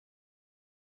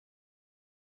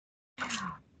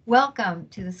Welcome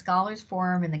to the Scholars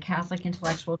Forum in the Catholic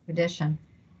Intellectual Tradition.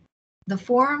 The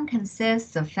forum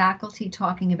consists of faculty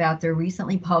talking about their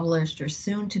recently published or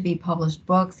soon to be published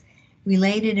books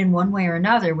related in one way or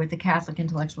another with the Catholic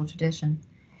intellectual tradition.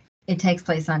 It takes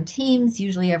place on Teams,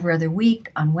 usually every other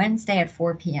week on Wednesday at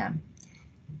 4 p.m.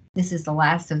 This is the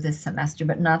last of this semester,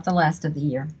 but not the last of the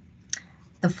year.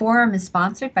 The forum is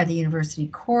sponsored by the University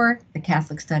Core, the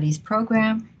Catholic Studies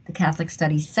Program, the Catholic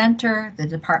Studies Center, the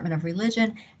Department of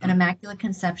Religion, and Immaculate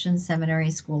Conception Seminary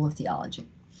School of Theology.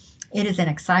 It is an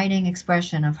exciting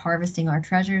expression of harvesting our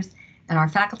treasures, and our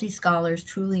faculty scholars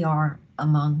truly are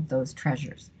among those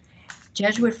treasures.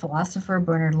 Jesuit philosopher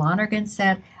Bernard Lonergan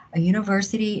said, "A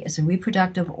university is a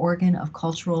reproductive organ of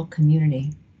cultural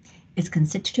community. Its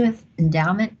constitutive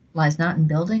endowment lies not in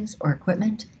buildings or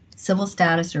equipment, civil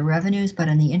status or revenues, but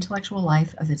in the intellectual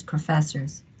life of its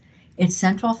professors. Its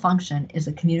central function is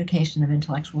a communication of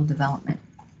intellectual development."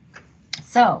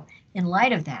 So, in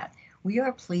light of that, we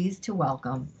are pleased to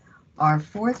welcome our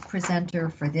fourth presenter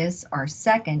for this, our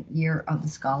second year of the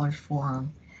Scholars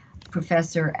Forum,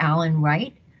 Professor Allan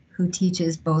Wright, who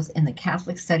teaches both in the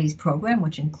Catholic Studies program,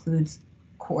 which includes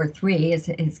Core 3 is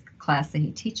his class that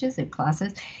he teaches, his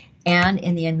classes, and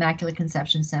in the Immaculate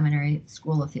Conception Seminary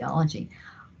School of Theology.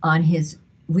 On his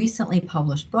recently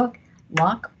published book,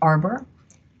 Loch, Arbour,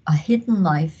 A Hidden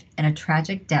Life and a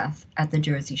Tragic Death at the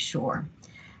Jersey Shore.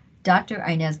 Dr.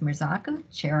 Inez Mirzacu,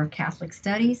 Chair of Catholic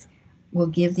Studies, will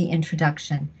give the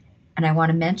introduction. And I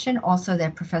want to mention also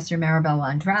that Professor Maribel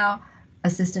Landrau,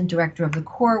 Assistant Director of the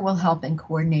Core, will help in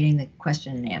coordinating the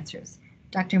question and answers.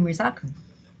 Dr. Mirzacu.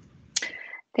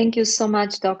 Thank you so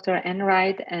much, Dr.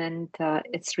 Enright, and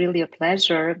it's really a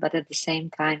pleasure, but at the same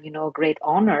time, a great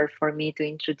honor for me to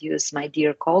introduce my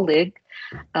dear colleague,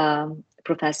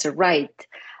 Professor Wright.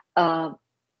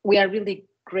 We are really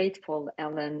grateful,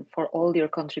 Allan, for all your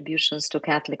contributions to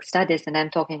Catholic Studies, and I'm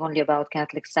talking only about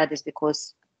Catholic Studies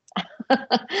because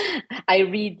I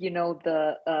read,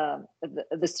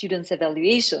 the students'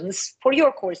 evaluations for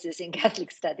your courses in Catholic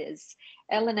Studies.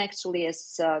 Allan actually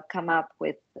has come up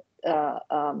with,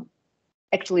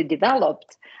 actually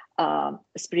developed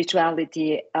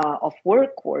spirituality of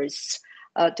work course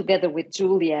together with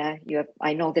Julia.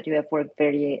 I know that you have worked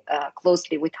very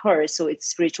closely with her. So it's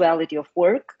spirituality of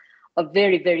work, a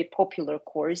very, very popular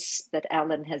course that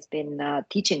Allan has been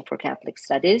teaching for Catholic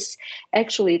Studies.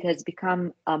 Actually, it has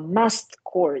become a must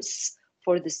course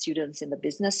for the students in the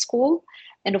business school.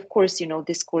 And of course,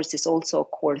 this course is also a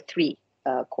Core 3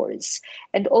 course.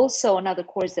 And also another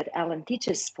course that Allan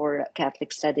teaches for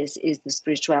Catholic Studies is the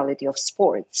spirituality of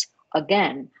sports.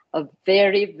 Again, a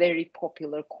very, very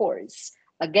popular course.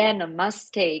 Again, a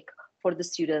must take for the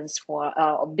students, for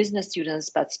business students,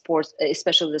 but sports,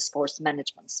 especially the sports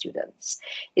management students.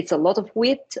 It's a lot of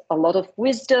wit, a lot of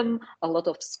wisdom, a lot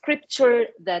of scripture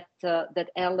that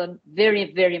Allan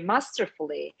very, very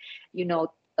masterfully,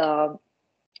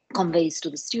 conveys to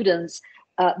the students.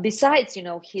 Besides,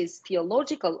 his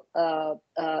theological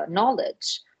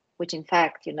knowledge, which in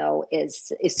fact,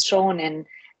 is shown in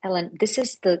Allan. This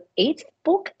is the 8th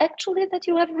book actually that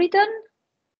you have written.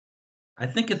 I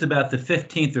think it's about the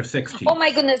 15th or 16th. Oh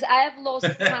my goodness, I have lost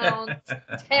count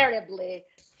terribly.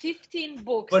 15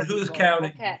 books. But who's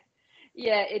counting? Okay.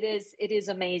 Yeah, it is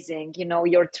amazing.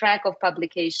 Your track of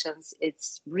publications,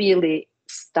 it's really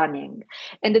stunning.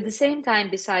 And at the same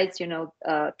time, besides,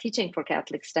 teaching for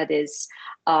Catholic Studies,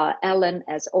 Allan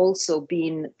has also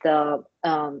been the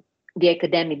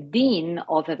academic dean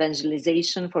of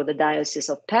evangelization for the Diocese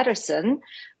of Paterson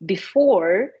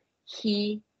before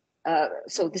he.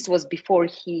 So this was before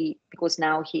because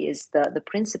now he is the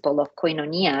principal of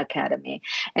Koinonia Academy.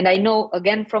 And I know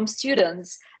again from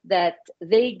students that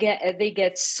they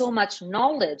get so much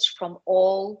knowledge from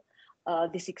all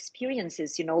these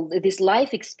experiences, these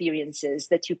life experiences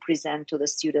that you present to the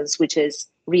students, which is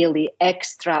really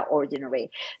extraordinary.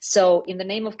 So in the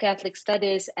name of Catholic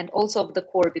Studies and also of the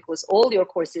Core, because all your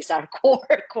courses are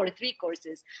Core 3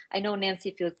 courses, I know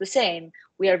Nancy feels the same.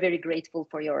 We are very grateful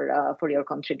for your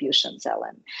contributions,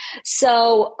 Allan.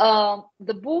 So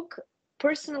the book,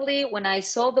 personally, when I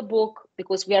saw the book,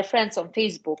 because we are friends on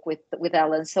Facebook with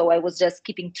Allan, so I was just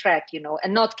keeping track,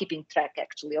 and not keeping track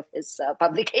actually of his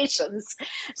publications.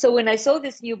 So when I saw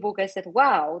this new book, I said,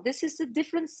 wow, this is a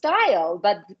different style,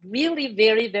 but really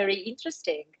very, very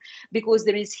interesting, because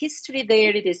there is history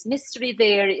there, it is mystery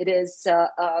there, it is,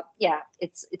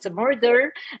 it's a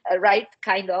murder, right,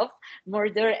 kind of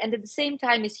murder, and at the same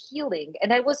time is healing.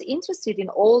 And I was interested in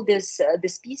all these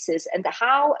pieces and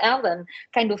how Allan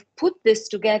kind of put this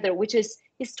together, which is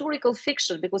historical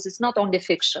fiction, because it's not only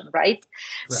fiction, right?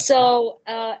 So,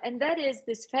 and that is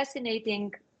this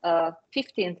fascinating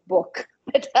 15th book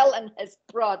that Allan has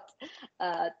brought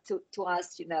to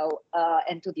us,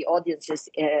 and to the audiences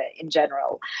in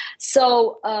general.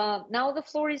 So now the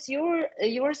floor is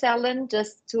yours, Allan,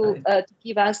 just to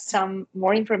give us some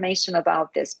more information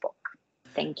about this book.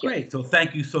 Thank you. Great. So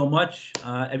thank you so much,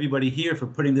 everybody here, for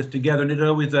putting this together. And it's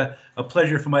always a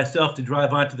pleasure for myself to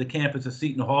drive onto the campus of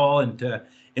Seton Hall and to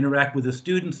interact with the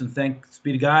students. And thanks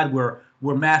be to God, we're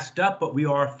masked up, but we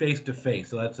are face to face.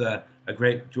 So that's a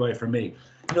great joy for me.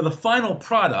 The final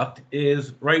product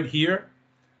is right here.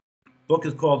 The book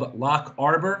is called Loch,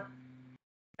 Arbour,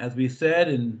 as we said,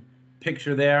 and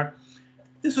picture there.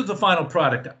 This is the final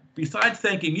product. Besides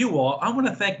thanking you all, I want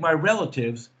to thank my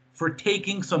relatives for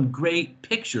taking some great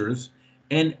pictures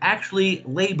and actually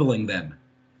labeling them,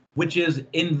 which is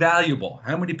invaluable.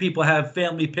 How many people have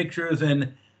family pictures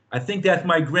and I think that's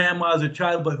my grandma as a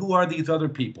child, but who are these other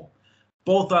people?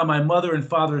 Both on my mother and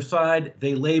father's side,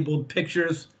 they labeled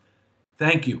pictures.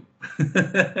 Thank you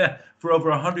for over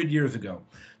 100 years ago.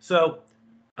 So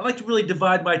I'd like to really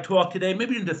divide my talk today,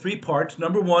 maybe into 3 parts.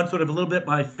 Number 1, sort of a little bit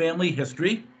my family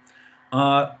history.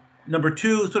 Number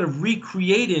 2, sort of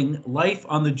recreating life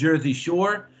on the Jersey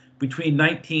Shore between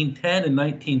 1910 and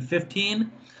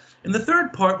 1915. And the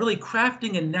third part, really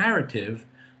crafting a narrative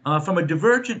from a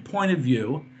divergent point of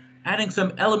view, adding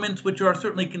some elements which are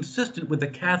certainly consistent with the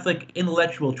Catholic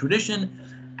intellectual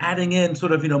tradition, adding in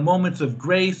sort of, moments of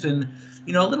grace and,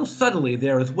 a little subtly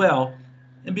there as well.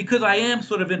 And because I am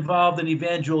sort of involved in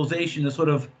evangelization, as sort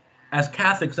of, as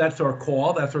Catholics, that's our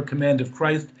call, that's our command of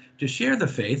Christ to share the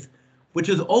faith, which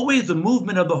is always a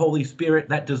movement of the Holy Spirit,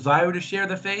 that desire to share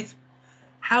the faith.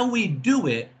 How we do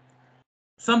it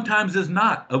sometimes is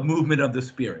not a movement of the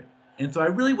Spirit. And so I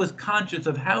really was conscious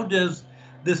of how does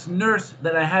this nurse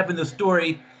that I have in the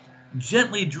story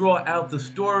gently draw out the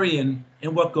story and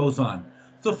what goes on.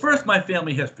 So first, my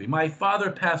family history. My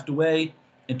father passed away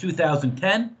in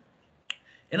 2010.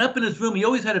 And up in his room, he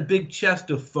always had a big chest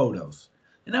of photos.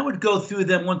 And I would go through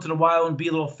them once in a while and be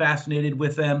a little fascinated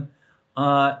with them.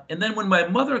 And then when my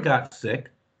mother got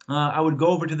sick, I would go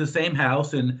over to the same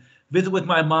house and visit with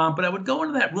my mom, but I would go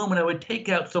into that room and I would take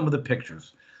out some of the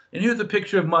pictures. And here's a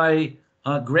picture of my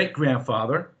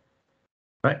great-grandfather,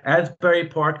 right? Asbury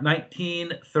Park,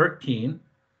 1913.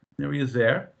 There he is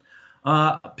there.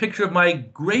 A picture of my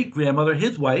great-grandmother,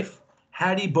 his wife,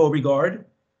 Hattie Beauregard.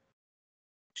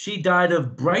 She died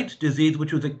of Bright's disease,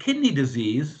 which was a kidney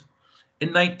disease,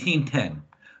 in 1910.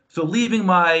 So leaving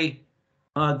my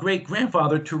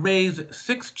great-grandfather to raise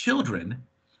 6 children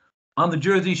on the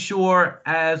Jersey Shore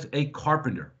as a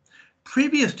carpenter.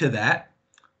 Previous to that,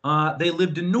 they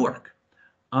lived in Newark.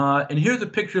 And here's a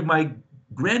picture of my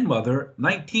grandmother,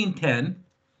 1910,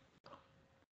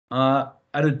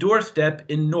 at a doorstep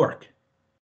in Newark.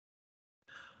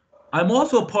 I'm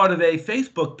also part of a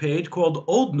Facebook page called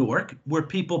Old Newark, where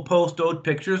people post old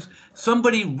pictures.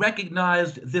 Somebody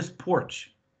recognized this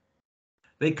porch.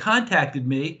 They contacted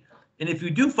me, and if you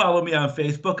do follow me on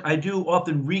Facebook, I do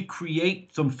often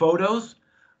recreate some photos.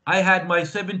 I had my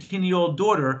 17-year-old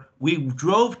daughter, we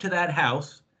drove to that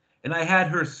house, and I had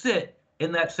her sit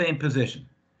in that same position.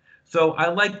 So I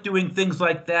like doing things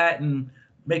like that and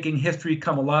making history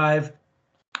come alive.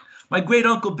 My great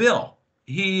uncle Bill,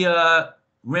 he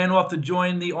ran off to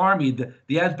join the Army.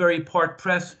 The Asbury Park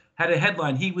Press had a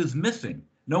headline, he was missing.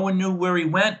 No one knew where he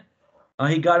went.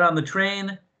 He got on the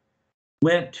train,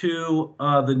 went to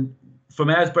from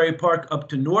Asbury Park up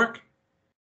to Newark,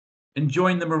 and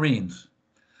joined the Marines.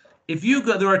 If you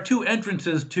go, there are 2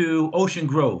 entrances to Ocean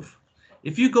Grove.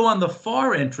 If you go on the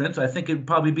far entrance, I think it would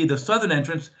probably be the southern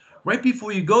entrance, right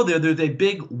before you go there, there's a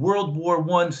big World War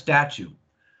I statue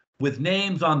with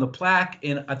names on the plaque,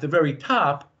 and at the very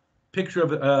top, picture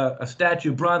of a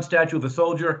statue, bronze statue of a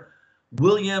soldier.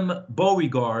 William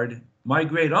Beauregard, my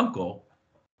great uncle,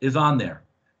 is on there.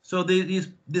 So this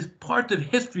part of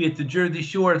history at the Jersey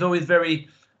Shore is always very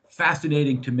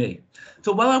fascinating to me.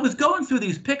 So while I was going through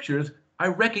these pictures, I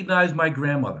recognized my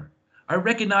grandmother. I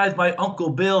recognized my Uncle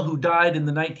Bill, who died in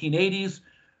the 1980s,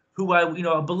 who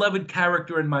a beloved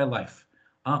character in my life.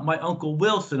 My Uncle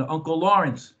Wilson, Uncle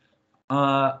Lawrence.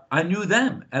 I knew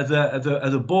them as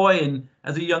a boy and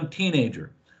as a young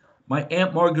teenager. My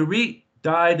Aunt Marguerite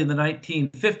died in the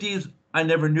 1950s. I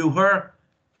never knew her.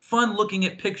 Fun looking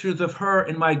at pictures of her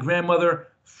and my grandmother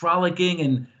frolicking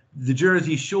in the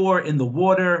Jersey Shore in the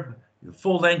water,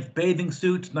 full-length bathing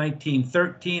suits,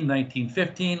 1913,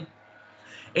 1915.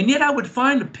 And yet I would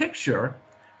find a picture,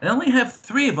 and I only have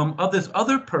 3 of them, of this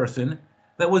other person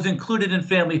that was included in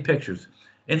family pictures.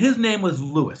 And his name was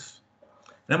Lewis.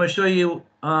 And I'm going to show you,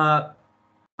 I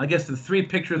guess, the 3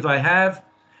 pictures I have.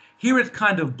 Here it's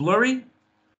kind of blurry.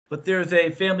 but there's a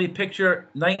family picture,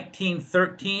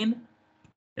 1913,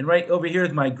 and right over here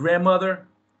is my grandmother,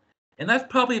 and that's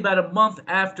probably about a month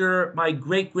after my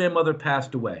great-grandmother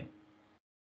passed away.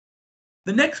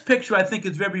 The next picture I think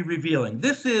is very revealing.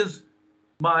 This is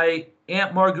my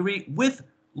Aunt Marguerite with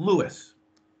Louis.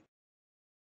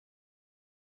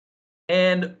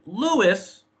 And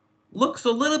Louis looks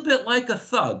a little bit like a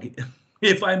thug,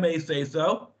 if I may say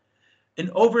so. An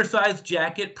oversized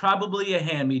jacket, probably a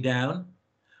hand-me-down,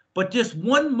 but just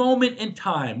one moment in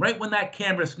time, right when that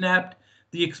camera snapped,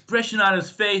 the expression on his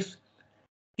face,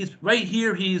 he's right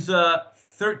here, he's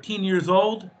 13 years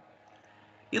old.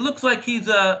 He looks like he's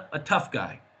a tough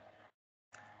guy.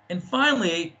 And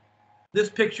finally, this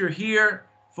picture here,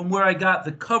 from where I got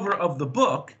the cover of the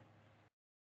book,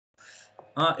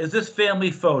 is this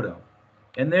family photo.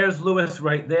 And there's Louis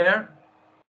right there.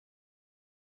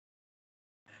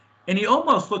 And he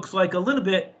almost looks like a little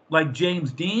bit like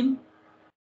James Dean.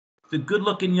 He's a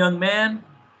good-looking young man.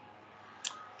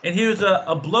 And here's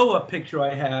a blow-up picture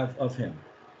I have of him.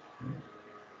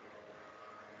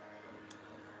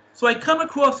 So I come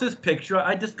across this picture.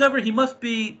 I discover he must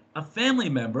be a family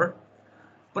member,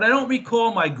 but I don't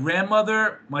recall my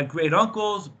grandmother, my great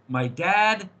uncles, my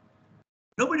dad.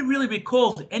 Nobody really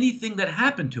recalls anything that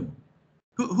happened to him.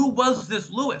 Who was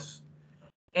this Louis?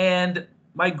 And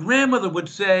my grandmother would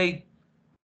say,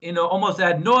 almost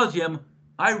ad nauseum,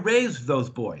 I raised those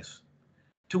boys.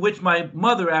 To which my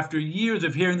mother, after years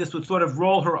of hearing this, would sort of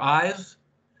roll her eyes.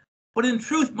 But in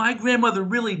truth, my grandmother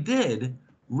really did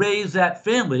raise that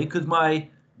family, because my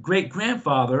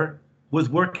great-grandfather was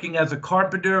working as a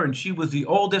carpenter and she was the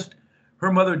oldest.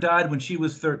 Her mother died when she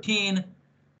was 13.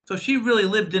 So she really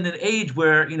lived in an age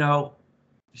where,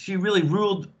 she really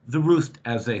ruled the roost,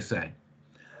 as they say.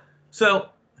 So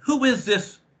who is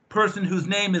this person whose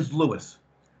name is Louis?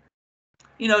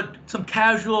 Some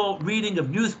casual reading of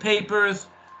newspapers,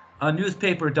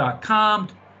 newspaper.com,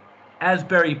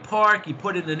 Asbury Park, you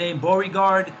put in the name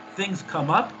Beauregard, things come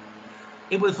up.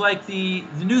 It was like the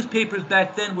newspapers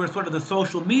back then were sort of the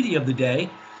social media of the day.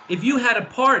 If you had a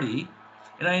party,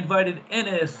 and I invited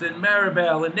Ennis and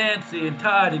Maribel and Nancy and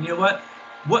Todd, and you know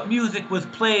what music was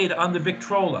played on the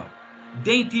Victrola?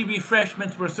 Dainty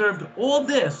refreshments were served. All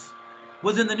this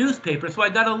was in the newspaper, so I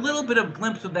got a little bit of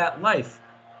glimpse of that life.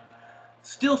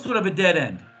 Still sort of a dead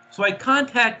end. So I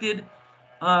contacted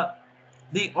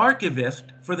the archivist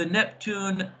for the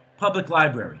Neptune Public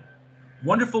Library,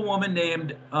 wonderful woman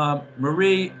named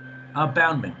Marie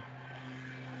Boundman.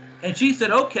 And she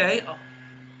said, okay,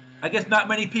 I guess not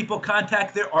many people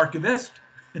contact their archivist.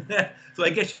 So I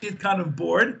guess she's kind of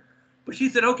bored. But she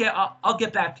said, okay, I'll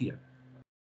get back to you.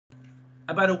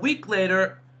 About a week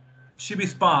later, she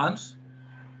responds.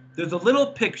 There's a little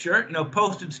picture,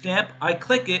 postage stamp. I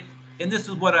click it, and this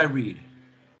is what I read.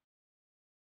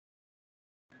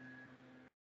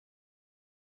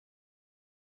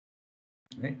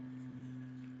 Okay.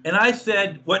 And I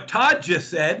said what Todd just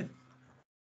said,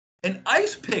 an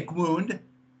ice pick wound.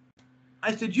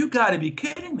 I said, you got to be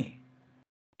kidding me.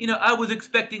 I was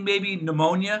expecting maybe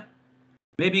pneumonia,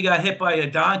 maybe he got hit by a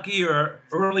donkey or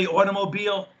early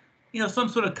automobile, some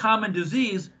sort of common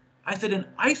disease. I said, an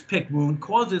ice pick wound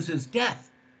causes his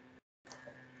death.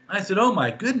 I said, oh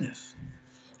my goodness.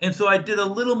 And so I did a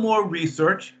little more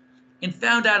research and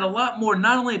found out a lot more,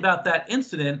 not only about that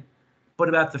incident, but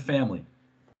about the family.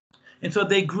 And so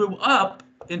they grew up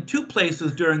in two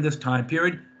places during this time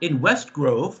period, in West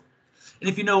Grove. And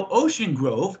if you know Ocean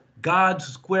Grove, God's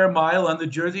Square Mile on the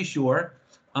Jersey Shore,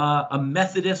 a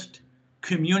Methodist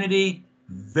community,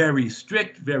 very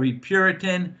strict, very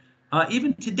Puritan.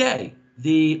 Even today,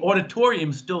 the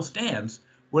auditorium still stands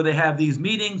where they have these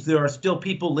meetings. There are still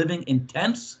people living in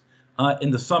tents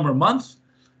in the summer months.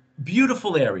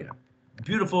 Beautiful area,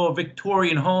 beautiful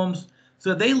Victorian homes.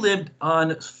 So they lived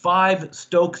on 5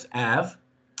 Stokes Ave,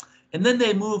 and then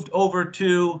they moved over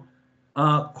to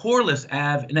Corliss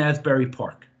Ave in Asbury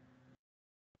Park.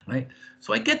 Right?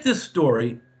 So I get this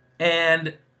story,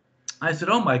 and I said,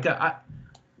 oh my God,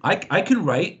 I can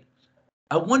write.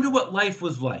 I wonder what life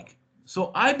was like.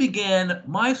 So I began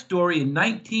my story in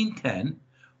 1910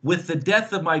 with the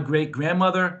death of my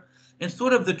great-grandmother and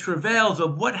sort of the travails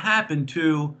of what happened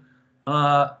to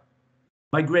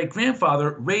my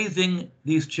great-grandfather raising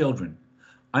these children.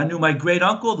 I knew my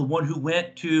great-uncle, the one who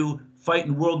went to fight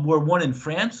in World War I in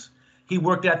France. He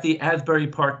worked at the Asbury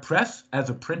Park Press as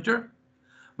a printer.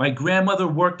 My grandmother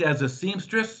worked as a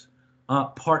seamstress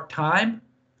part-time.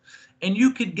 And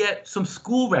you could get some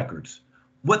school records,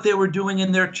 what they were doing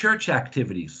in their church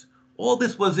activities. All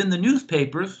this was in the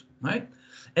newspapers, right?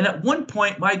 And at one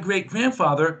point, my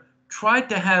great-grandfather tried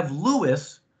to have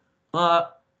Louis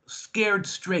scared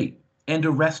straight and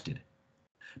arrested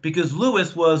because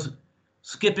Lewis was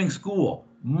skipping school.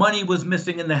 Money was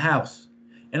missing in the house.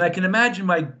 And I can imagine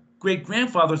my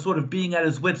great-grandfather sort of being at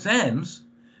his wits' ends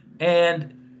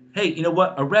and, hey, you know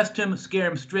what? Arrest him, scare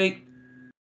him straight.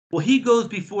 Well, he goes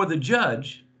before the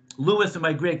judge, Lewis and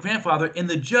my great-grandfather, and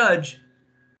the judge,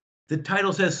 the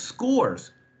title says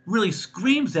scores, really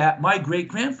screams at my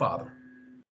great-grandfather.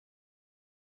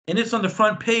 And it's on the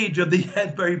front page of the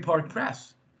Asbury Park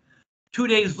Press. 2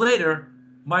 days later,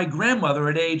 my grandmother,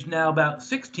 at age now about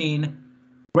 16,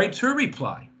 writes her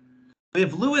reply.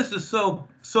 If Lewis is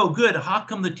so good, how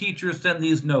come the teachers send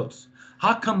these notes?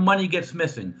 How come money gets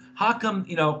missing? How come,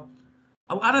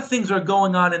 a lot of things are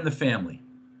going on in the family,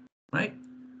 right?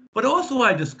 But also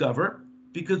I discover,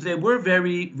 because they were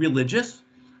very religious,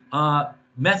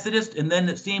 Methodist, and then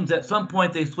it seems at some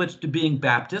point they switched to being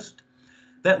Baptist,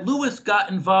 that Lewis got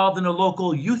involved in a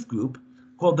local youth group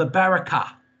called the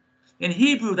Barakah. In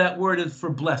Hebrew, that word is for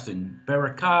blessing.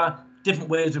 Barakah, different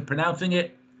ways of pronouncing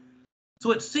it.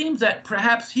 So it seems that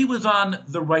perhaps he was on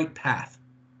the right path.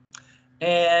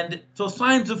 And so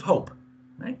signs of hope,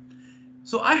 right?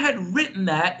 So I had written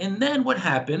that, and then what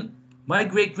happened, my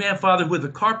great-grandfather, who was a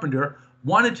carpenter,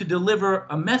 wanted to deliver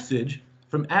a message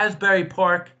from Asbury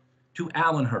Park to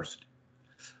Allenhurst.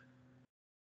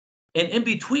 And in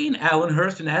between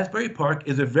Allenhurst and Asbury Park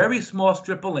is a very small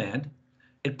strip of land.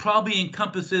 It probably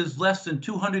encompasses less than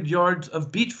 200 yards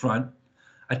of beachfront,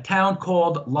 a town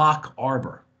called Loch,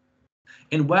 Arbour.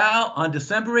 And while on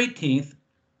December 18th,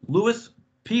 Lewis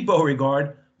P.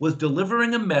 Beauregard was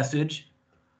delivering a message,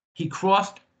 he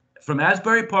crossed from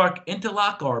Asbury Park into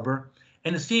Loch Arbour,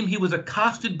 and it seemed he was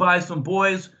accosted by some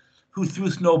boys who threw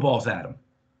snowballs at him.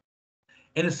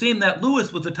 And it seemed that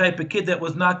Lewis was the type of kid that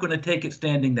was not going to take it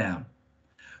standing down.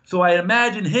 So I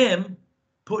imagine him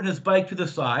putting his bike to the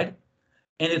side,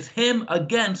 and it's him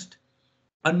against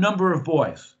a number of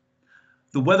boys.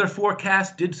 The weather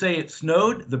forecast did say it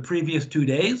snowed the previous 2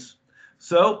 days.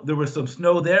 So there was some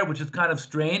snow there, which is kind of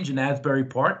strange in Asbury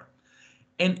Park.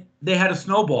 And they had a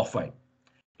snowball fight.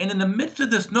 And in the midst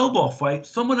of the snowball fight,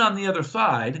 someone on the other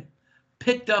side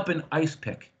picked up an ice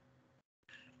pick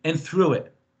and threw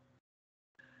it.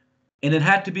 And it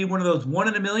had to be one of those 1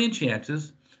 in a million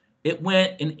chances. It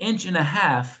went 1.5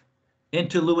 inches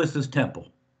into Lewis's temple.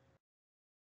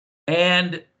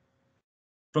 And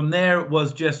from there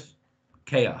was just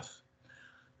chaos.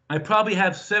 I probably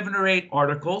have 7 or 8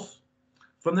 articles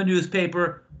from the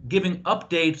newspaper giving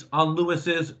updates on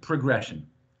Lewis's progression.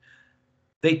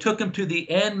 They took him to the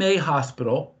Ann May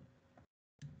Hospital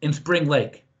in Spring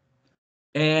Lake.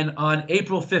 And on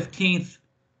April 15th,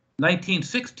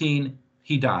 1916,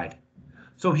 he died.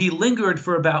 So he lingered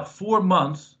for about 4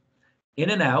 months in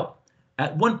and out.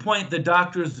 At one point, the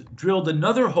doctors drilled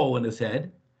another hole in his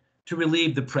head to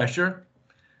relieve the pressure.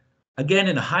 Again,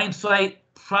 in hindsight,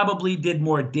 probably did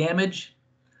more damage.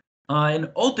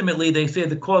 And ultimately, they say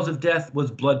the cause of death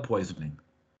was blood poisoning.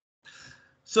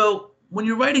 So when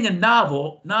you're writing a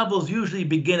novel, novels usually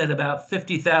begin at about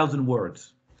 50,000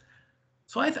 words.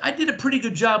 So I did a pretty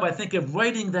good job, I think, of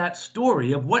writing that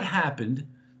story of what happened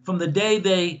from the day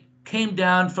they came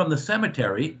down from the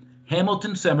cemetery,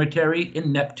 Hamilton Cemetery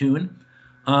in Neptune.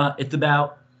 It's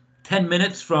about 10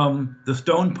 minutes from the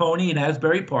Stone Pony in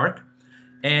Asbury Park.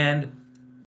 And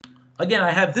again,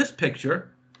 I have this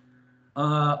picture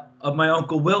of my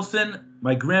Uncle Wilson,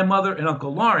 my grandmother, and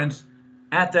Uncle Lawrence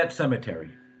at that cemetery.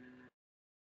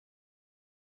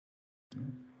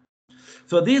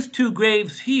 So these 2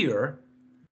 graves here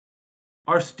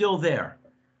are still there.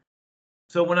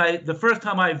 So when the first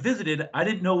time I visited, I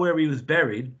didn't know where he was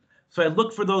buried. So I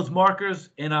looked for those markers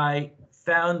and I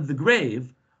found the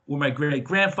grave where my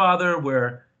great-grandfather,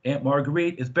 where Aunt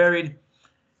Marguerite is buried.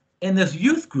 And this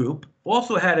youth group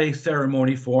also had a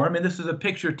ceremony for him. And this is a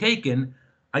picture taken,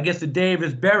 I guess, the day of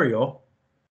his burial.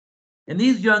 And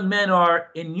these young men are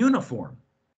in uniform,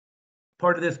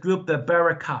 part of this group, the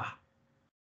Barakah.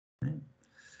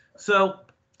 So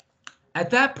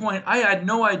at that point, I had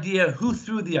no idea who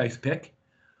threw the ice pick,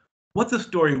 what the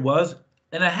story was,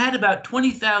 and I had about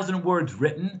 20,000 words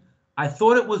written. I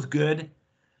thought it was good.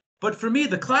 But for me,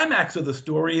 the climax of the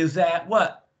story is that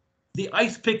the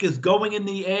ice pick is going in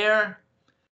the air,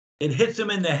 it hits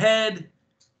him in the head,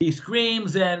 he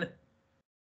screams, and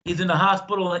he's in the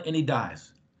hospital and he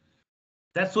dies.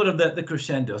 That's sort of the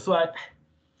crescendo. So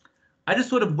I just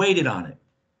sort of waited on it.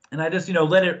 And I just,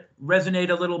 let it resonate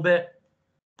a little bit.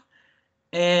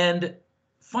 And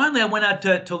finally, I went out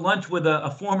to lunch with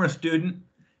a former student,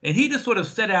 and he just sort of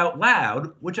said out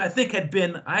loud, which I think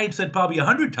I had said probably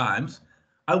 100 times,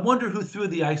 I wonder who threw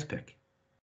the ice pick.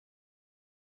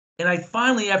 And I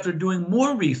finally, after doing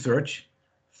more research,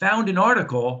 found an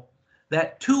article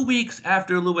that 2 weeks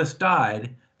after Lewis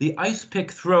died, the ice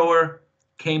pick thrower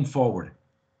came forward.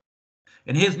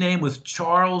 And his name was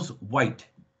Charles White.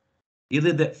 He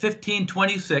lived at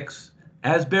 1526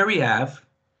 Asbury Ave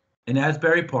in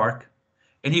Asbury Park,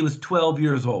 and he was 12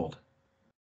 years old.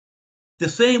 The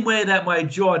same way that my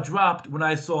jaw dropped when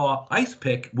I saw ice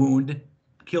pick wound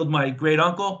killed my great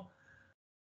uncle,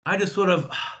 I just sort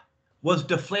of was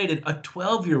deflated, a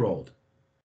 12-year-old.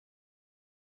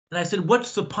 And I said,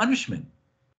 what's the punishment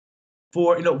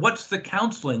for, what's the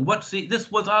counseling?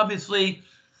 This was obviously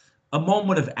a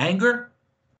moment of anger.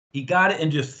 He got it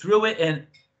and just threw it, and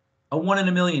a 1 in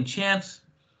a million chance.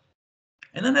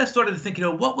 And then I started to think,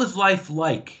 what was life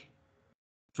like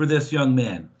for this young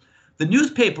man? The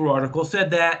newspaper article said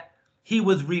that he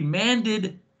was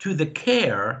remanded to the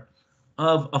care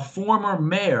of a former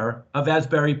mayor of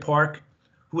Asbury Park,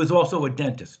 who was also a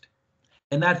dentist.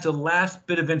 And that's the last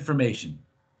bit of information.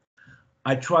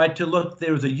 I tried to look,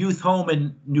 there was a youth home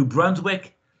in New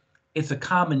Brunswick. It's a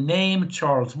common name,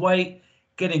 Charles White,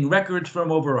 getting records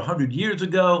from over 100 years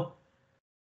ago.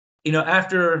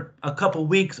 After a couple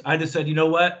weeks, I just said, you know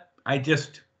what? I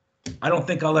don't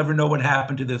think I'll ever know what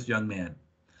happened to this young man.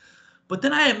 But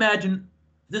then I imagine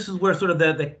this is where sort of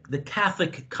the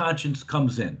Catholic conscience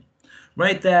comes in,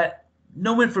 right? That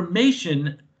no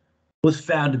information was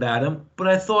found about him, but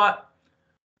I thought,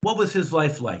 what was his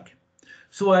life like?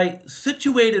 So I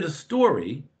situated a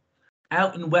story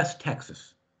out in West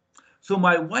Texas. So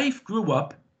my wife grew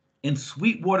up in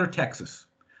Sweetwater, Texas,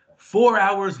 4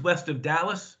 hours west of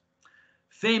Dallas,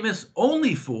 famous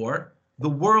only for the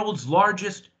world's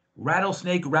largest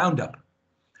rattlesnake roundup.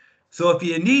 So if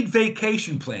you need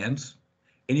vacation plans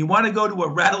and you want to go to a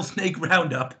rattlesnake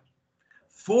roundup,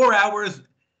 4 hours,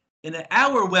 in an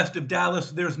hour west of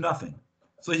Dallas, there's nothing.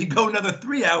 So you go another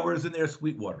 3 hours and there's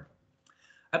Sweetwater.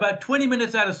 About 20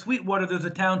 minutes out of Sweetwater, there's a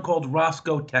town called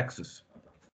Roscoe, Texas.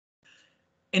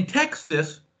 In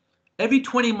Texas, every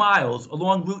 20 miles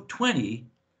along Route 20,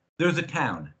 there's a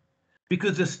town,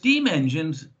 because the steam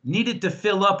engines needed to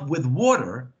fill up with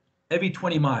water every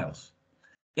 20 miles.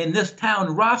 In this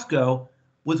town, Roscoe,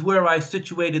 was where I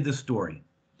situated the story.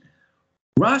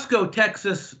 Roscoe,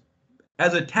 Texas,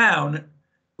 as a town,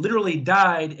 literally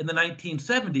died in the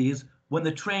 1970s when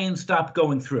the train stopped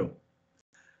going through.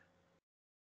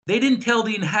 They didn't tell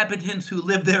the inhabitants who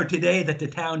live there today that the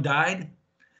town died.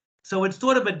 So it's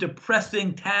sort of a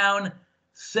depressing town,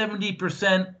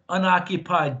 70%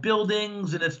 unoccupied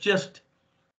buildings, and it's just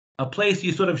a place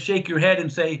you sort of shake your head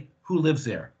and say, who lives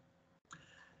there?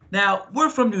 Now, we're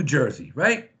from New Jersey,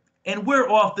 right? And we're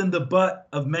often the butt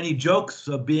of many jokes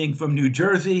of being from New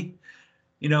Jersey.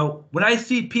 When I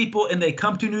see people and they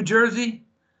come to New Jersey,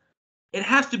 it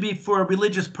has to be for a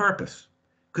religious purpose,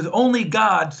 because only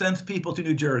God sends people to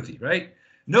New Jersey, right?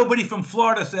 Nobody from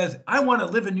Florida says, I want to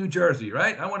live in New Jersey,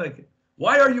 right?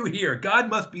 Why are you here? God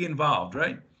must be involved,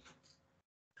 right?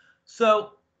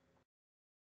 So,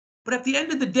 but at the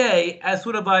end of the day, as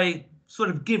I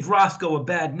give Roscoe a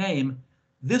bad name,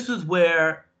 this is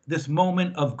where this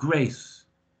moment of grace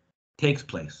takes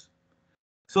place.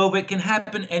 So it can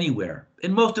happen anywhere.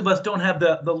 And most of us don't have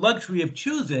the luxury of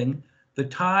choosing the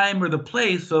time or the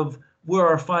place of where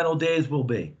our final days will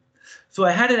be. So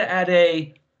I had it at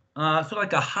a sort of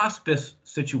like a hospice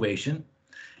situation.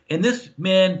 And this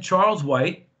man, Charles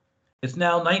White, it's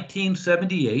now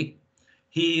 1978.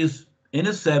 He's in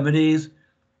his 70s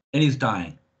and he's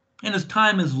dying. And his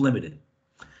time is limited.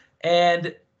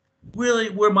 And really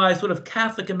where my sort of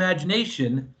Catholic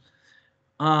imagination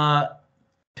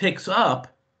picks up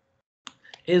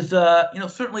is,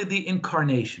 certainly the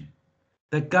incarnation,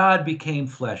 that God became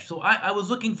flesh. So I was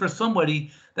looking for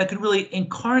somebody that could really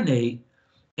incarnate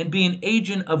and be an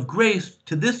agent of grace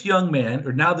to this young man,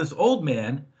 or now this old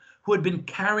man, who had been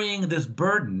carrying this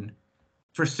burden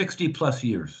for 60 plus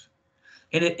years.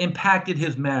 And it impacted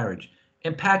his marriage,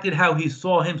 impacted how he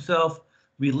saw himself,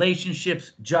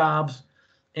 relationships, jobs.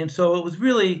 And so it was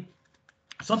really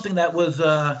something that was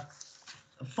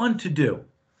fun to do.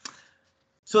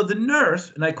 So the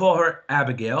nurse, and I call her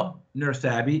Abigail, Nurse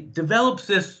Abby, develops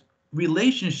this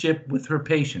relationship with her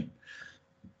patient.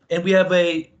 And we have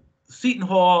a Seton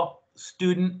Hall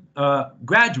student,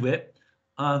 graduate,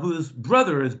 whose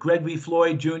brother is Gregory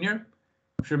Floyd Jr.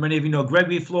 I'm sure many of you know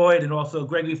Gregory Floyd and also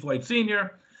Gregory Floyd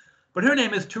Sr. But her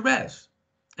name is Therese.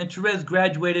 And Therese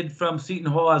graduated from Seton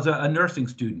Hall as a nursing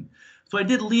student. So I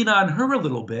did lean on her a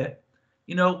little bit.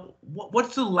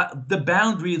 What's the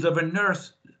boundaries of a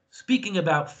nurse speaking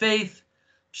about faith,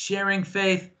 sharing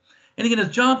faith? And again, as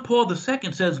John Paul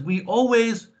II says, we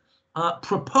always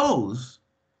propose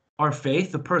our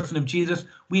faith, the person of Jesus,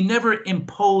 we never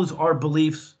impose our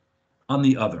beliefs on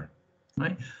the other,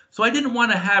 right? So I didn't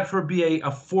want to have her be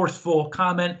a forceful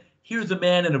comment. Here's a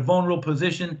man in a vulnerable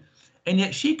position, and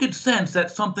yet she could sense that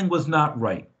something was not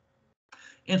right.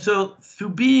 And so through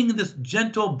being in this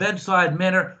gentle bedside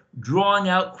manner, drawing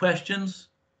out questions,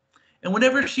 and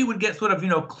whenever she would get sort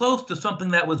of, close to something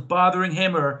that was bothering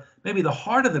him or maybe the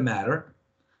heart of the matter,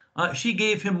 she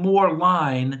gave him more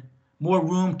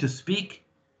room to speak.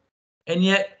 And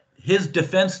yet his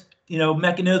defense,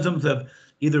 mechanisms of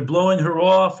either blowing her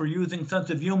off or using sense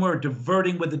of humor or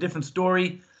diverting with a different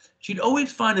story, she'd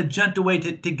always find a gentle way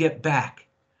to get back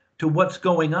to what's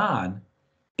going on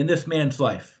in this man's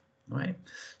life, right?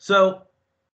 So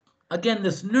again,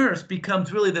 this nurse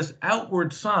becomes really this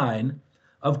outward sign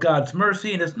of God's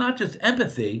mercy, and it's not just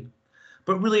empathy,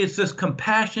 but really it's this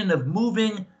compassion of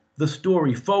moving the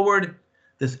story forward,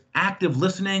 this active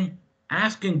listening,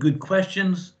 asking good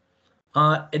questions,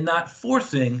 and not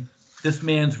forcing this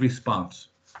man's response.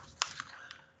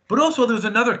 But also there's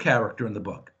another character in the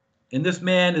book. And this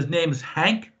man, his name is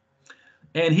Hank,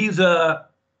 and he's a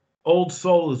old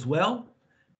soul as well.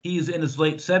 He's in his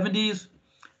late 70s,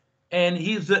 and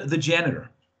he's the janitor.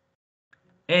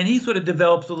 And he sort of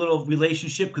develops a little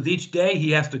relationship because each day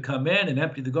he has to come in and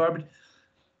empty the garbage.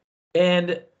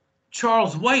 And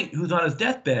Charles White, who's on his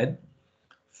deathbed,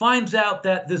 finds out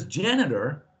that this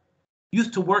janitor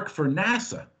used to work for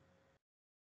NASA.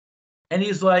 And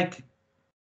he's like,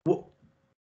 well,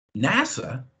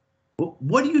 NASA?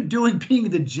 What are you doing being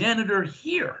the janitor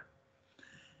here?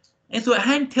 And so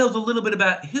Hank tells a little bit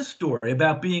about his story,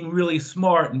 about being really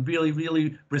smart and really,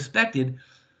 really respected,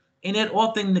 and yet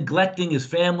often neglecting his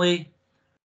family,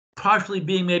 partially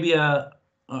being maybe a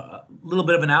little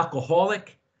bit of an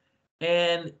alcoholic,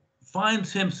 and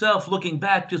finds himself looking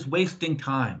back just wasting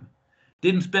time.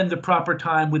 Didn't spend the proper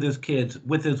time with his kids,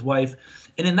 with his wife.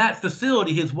 And in that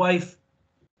facility, his wife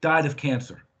died of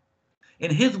cancer.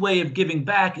 And his way of giving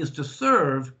back is to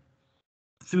serve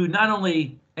through not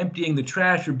only emptying the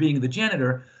trash or being the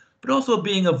janitor, but also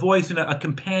being a voice and a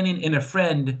companion and a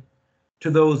friend to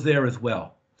those there as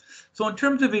well. So in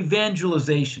terms of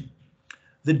evangelization,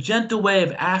 the gentle way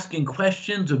of asking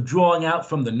questions, of drawing out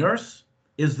from the nurse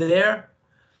is there.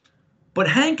 But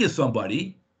Hank is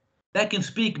somebody that can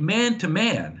speak man to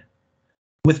man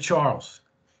with Charles.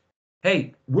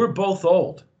 Hey, we're both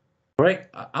old, right?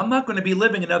 I'm not going to be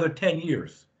living another 10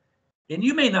 years, and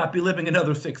you may not be living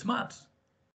another 6 months.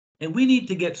 And we need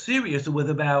to get serious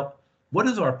about what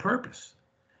is our purpose?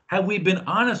 Have we been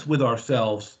honest with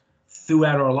ourselves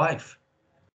throughout our life?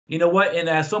 You know what? And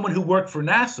as someone who worked for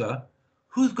NASA,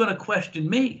 who's going to question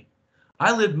me?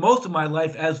 I lived most of my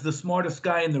life as the smartest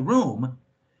guy in the room,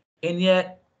 and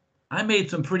yet I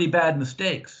made some pretty bad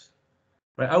mistakes.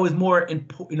 Right? I was more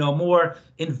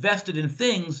invested in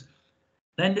things,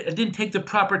 and I didn't take the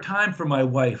proper time for my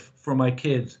wife, for my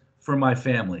kids, for my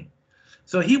family.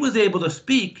 So he was able to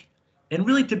speak and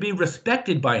really to be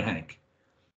respected by Hank.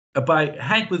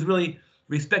 Hank was really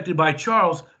respected by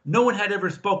Charles. No one had ever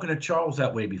spoken to Charles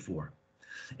that way before.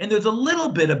 And there's a little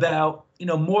bit about,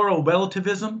 moral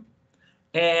relativism.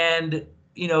 And,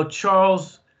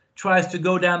 Charles tries to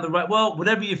go down the right, well,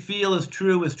 whatever you feel is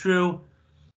true is true.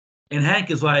 And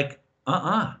Hank is like,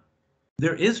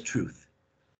 there is truth.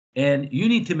 And you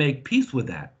need to make peace with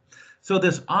that. So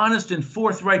this honest and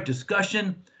forthright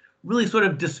discussion, really sort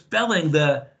of dispelling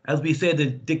as we say, the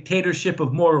dictatorship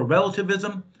of moral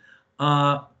relativism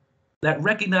that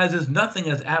recognizes nothing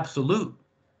as absolute.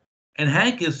 And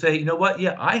Hank is saying, you know what?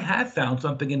 Yeah, I have found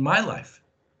something in my life.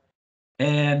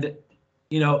 And,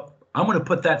 I'm going to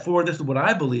put that forward. This is what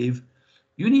I believe.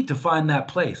 You need to find that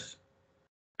place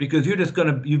because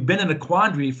you've been in a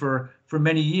quandary for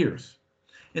many years.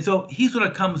 And so he sort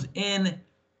of comes in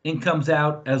and comes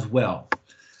out as well.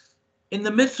 In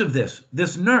the midst of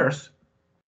this nurse,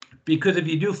 because if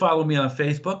you do follow me on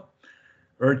Facebook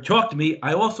or talk to me,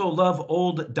 I also love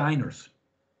old diners,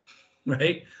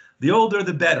 right? The older,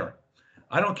 the better.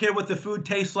 I don't care what the food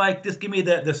tastes like. Just give me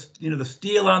the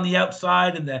steel on the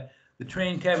outside and the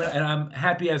train cabin, and I'm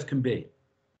happy as can be.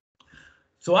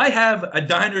 So I have a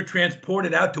diner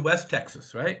transported out to West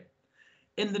Texas, right?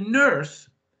 And the nurse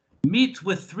meets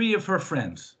with 3 of her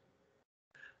friends.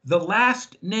 The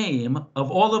last name of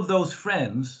all of those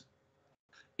friends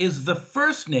is the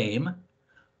first name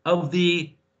of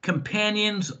the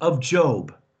companions of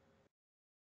Job.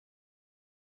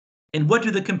 And what do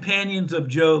the companions of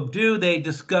Job do? They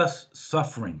discuss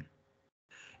suffering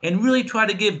and really try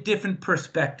to give different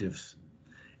perspectives.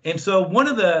 And so one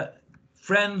of the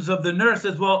friends of the nurse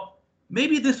says, well,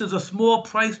 maybe this is a small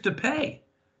price to pay.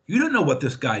 You don't know what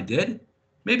this guy did.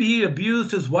 Maybe he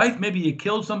abused his wife. Maybe he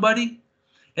killed somebody.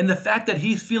 And the fact that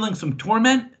he's feeling some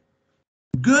torment,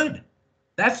 good.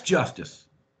 That's justice,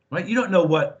 right? You don't know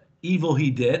what evil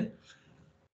he did.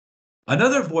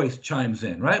 Another voice chimes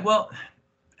in, right? Well,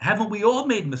 haven't we all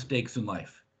made mistakes in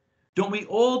life? Don't we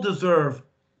all deserve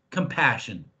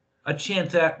compassion, a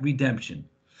chance at redemption?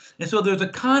 And so there's a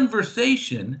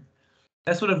conversation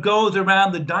that sort of goes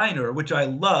around the diner, which I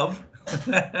love.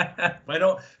 if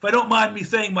I don't mind me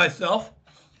saying myself,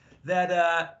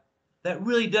 that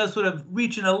really does sort of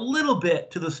reach in a little bit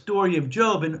to the story of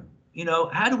Job, and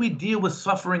how do we deal with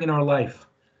suffering in our life,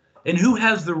 and who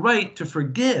has the right to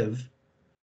forgive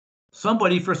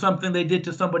somebody for something they did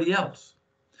to somebody else.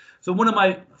 So one of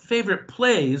my favorite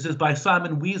plays is by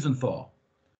Simon Wiesenthal,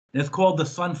 and it's called The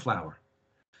Sunflower.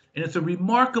 And it's a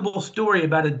remarkable story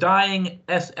about a dying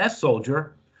SS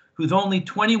soldier who's only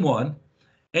 21,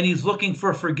 and he's looking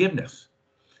for forgiveness.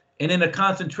 And in a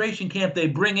concentration camp, they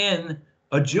bring in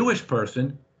a Jewish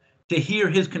person to hear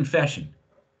his confession.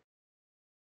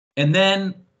 And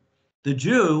then the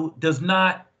Jew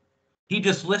he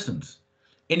just listens.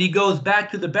 And he goes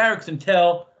back to the barracks and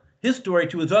tell his story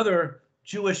to his other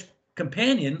Jewish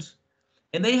companions.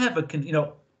 And they have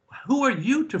who are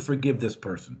you to forgive this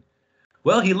person?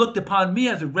 Well, he looked upon me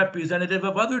as a representative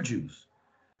of other Jews.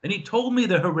 And he told me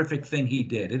the horrific thing he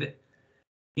did.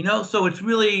 So it's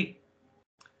really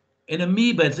an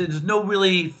amoeba. There's no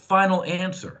really final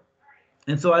answer.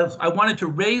 And so I wanted to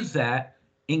raise that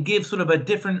and give sort of a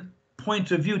different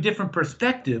points of view, different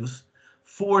perspectives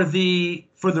for the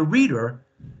reader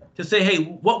to say, hey,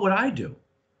 what would I do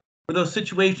for those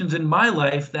situations in my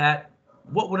life?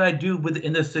 What would I do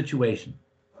in this situation?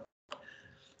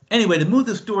 Anyway, to move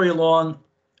the story along,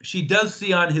 she does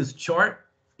see on his chart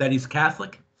that he's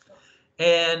Catholic.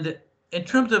 And in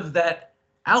terms of that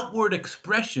outward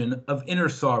expression of inner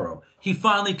sorrow, he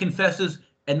finally confesses,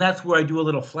 and that's where I do a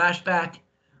little flashback.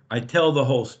 I tell the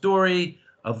whole story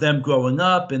of them growing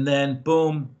up, and then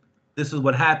boom, this is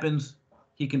what happens.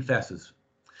 He confesses.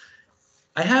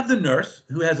 I have the nurse,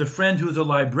 who has a friend who's a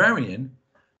librarian,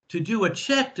 to do a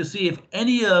check to see if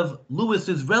any of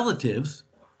Lewis's relatives,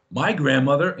 my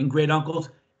grandmother and great uncles,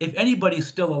 if anybody's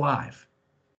still alive.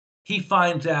 He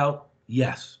finds out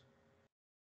yes.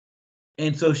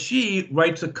 And so she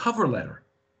writes a cover letter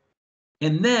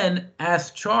and then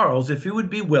asks Charles if he would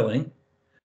be willing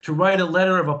to write a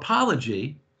letter of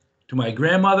apology to my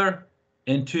grandmother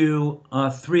and to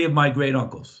 3 of my great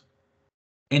uncles.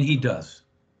 And he does.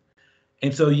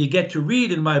 And so you get to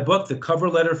read in my book the cover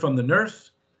letter from the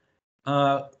nurse,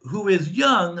 who is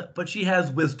young, but she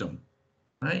has wisdom,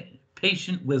 right?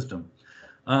 Patient wisdom.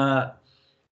 And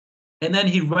then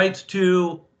he writes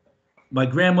to my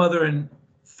grandmother and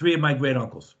 3 of my great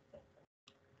uncles.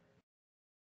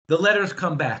 The letters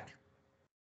come back,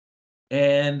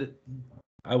 and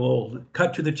I will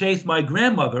cut to the chase. My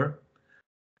grandmother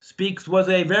was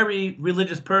a very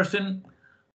religious person,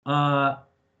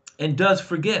 and does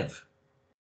forgive.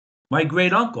 My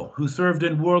great uncle, who served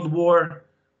in World War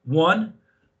I,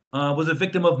 was a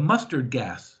victim of mustard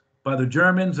gas by the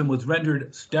Germans and was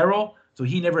rendered sterile, so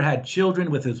he never had children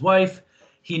with his wife.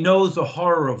 He knows the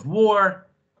horror of war.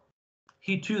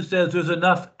 He too says there's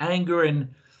enough anger and,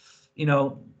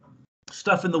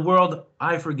 stuff in the world.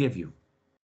 I forgive you.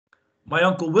 My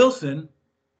Uncle Wilson,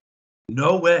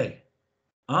 no way.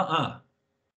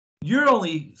 You're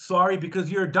only sorry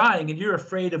because you're dying and you're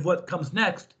afraid of what comes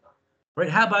next, right?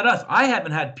 How about us? I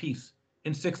haven't had peace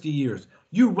in 60 years.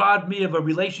 You robbed me of a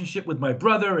relationship with my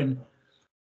brother, and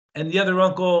the other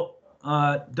uncle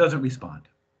doesn't respond.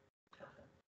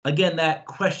 Again, that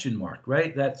question mark,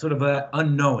 right? That sort of a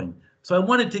unknowing. So I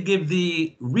wanted to give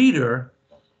the reader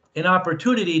an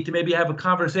opportunity to maybe have a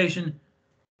conversation.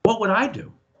 What would I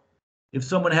do if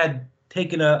someone had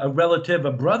taken a relative,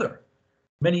 a brother,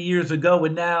 many years ago,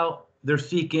 and now they're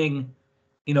seeking,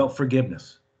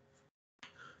 forgiveness?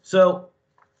 So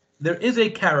there is a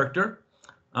character,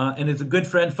 and it's a good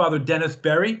friend, Father Dennis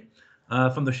Berry,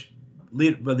 from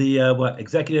the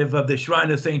executive of the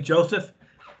Shrine of St. Joseph,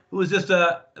 who is just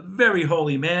a very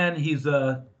holy man. He's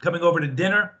coming over to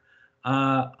dinner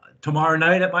tomorrow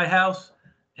night at my house,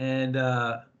 and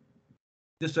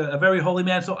just a very holy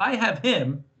man. So I have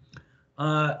him.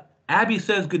 Abby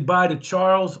says goodbye to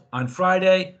Charles on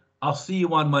Friday. I'll see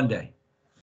you on Monday.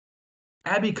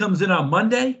 Abby comes in on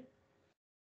Monday.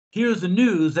 Here's the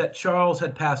news that Charles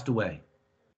had passed away.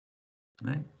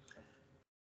 Right?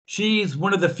 She's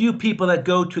one of the few people that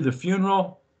go to the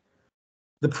funeral.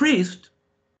 The priest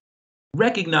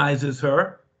recognizes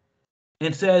her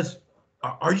and says,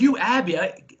 "Are you Abby?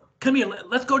 Come here,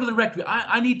 let's go to the rectory.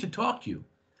 I need to talk to you."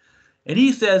 And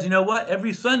he says, "You know what?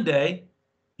 Every Sunday,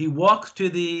 he walks to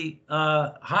the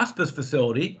hospice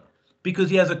facility because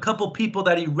he has a couple people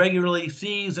that he regularly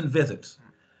sees and visits.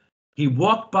 He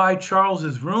walked by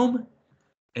Charles's room,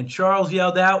 and Charles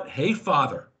yelled out, "Hey,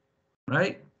 Father,"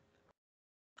 right?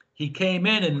 He came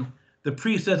in, and the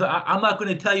priest says, I'm not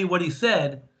going to tell you what he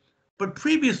said, but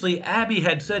previously Abby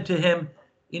had said to him,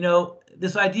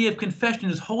 this idea of confession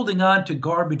is holding on to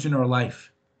garbage in our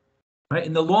life, right?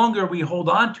 And the longer we hold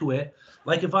on to it,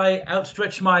 like if I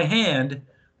outstretch my hand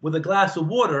with a glass of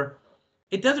water,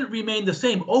 it doesn't remain the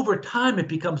same. Over time, it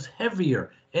becomes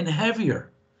heavier and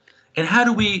heavier. And how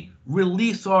do we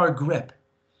release our grip?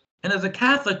 And as a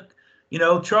Catholic,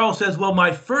 Charles says, well,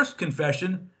 my first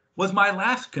confession was my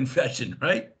last confession,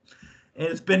 right? And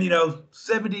it's been,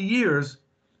 70 years.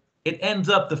 It ends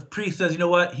up, the priest says, you know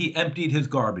what? He emptied his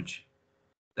garbage,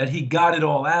 that he got it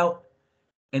all out.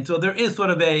 And so there is sort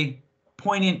of a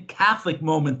poignant Catholic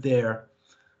moment there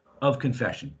of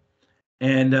confession.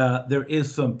 And there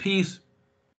is some peace.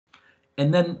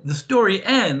 And then the story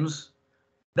ends,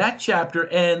 that chapter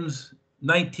ends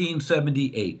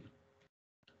 1978.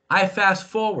 I fast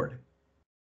forward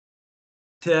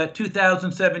to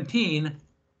 2017.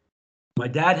 My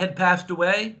dad had passed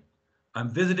away. I'm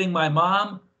visiting my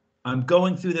mom. I'm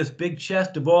going through this big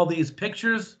chest of all these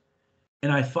pictures,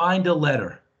 and I find a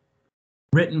letter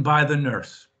written by the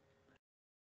nurse.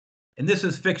 And this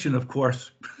is fiction, of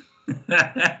course.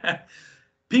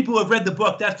 People who have read the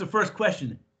book, that's the first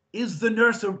question. Is the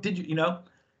nurse, or did you,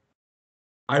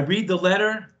 I read the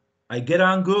letter, I get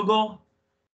on Google,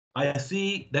 I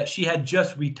see that she had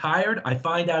just retired, I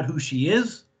find out who she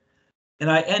is, and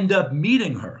I end up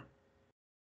meeting her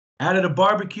out at a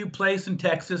barbecue place in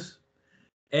Texas.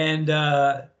 And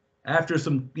after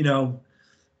some,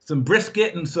 some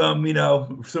brisket and some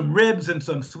ribs and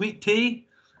some sweet tea,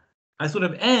 I sort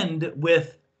of end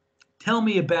with, tell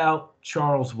me about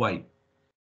Charles White.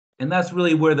 And that's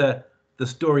really where the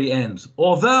story ends.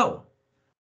 Although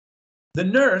the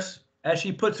nurse, as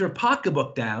she puts her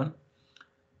pocketbook down,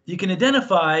 you can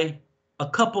identify a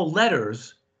couple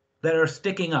letters that are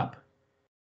sticking up.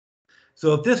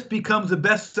 So if this becomes a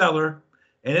bestseller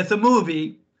and it's a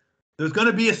movie, there's going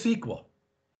to be a sequel.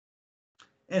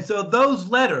 And so those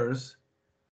letters,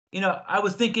 I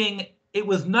was thinking it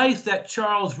was nice that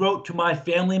Charles wrote to my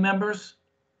family members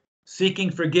seeking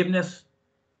forgiveness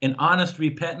and honest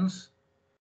repentance.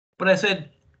 But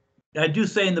I do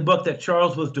say in the book that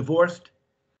Charles was divorced.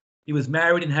 He was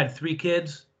married and had 3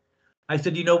 kids. I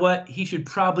said, you know what? He should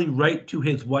probably write to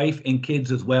his wife and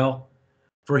kids as well,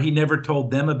 for he never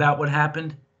told them about what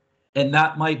happened. And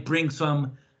that might bring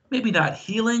some, maybe not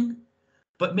healing,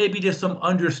 but maybe just some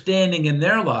understanding in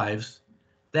their lives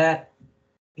that,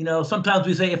 sometimes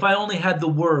we say, if I only had the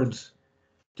words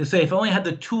to say, if I only had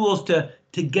the tools to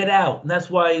get out. And that's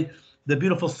why the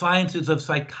beautiful sciences of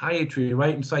psychiatry,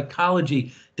 right, and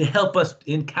psychology, to help us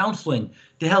in counseling,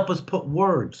 to help us put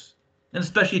words, and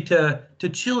especially to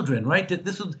children, right, that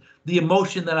this is the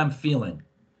emotion that I'm feeling.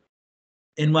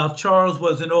 And while Charles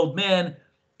was an old man,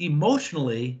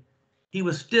 emotionally, he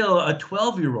was still a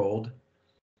 12-year-old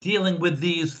dealing with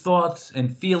these thoughts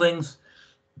and feelings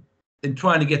and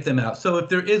trying to get them out. So if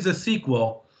there is a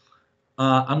sequel,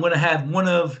 I'm going to have one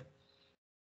of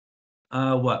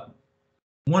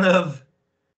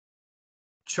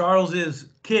Charles's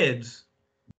kids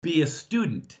be a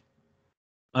student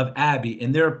of Abby,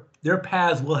 and their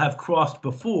paths will have crossed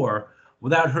before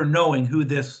without her knowing who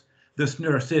this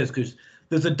nurse is, because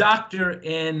there's a doctor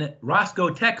in Roscoe,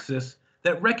 Texas,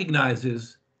 that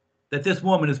recognizes that this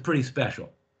woman is pretty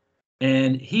special.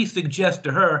 And he suggests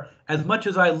to her, as much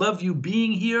as I love you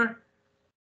being here,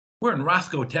 we're in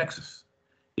Roscoe, Texas.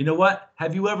 You know what?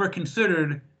 Have you ever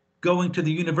considered going to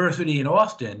the university in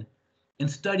Austin and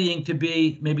studying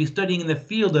maybe studying in the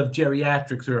field of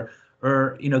geriatrics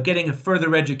or getting a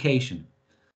further education?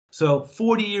 So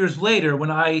 40 years later,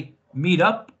 when I meet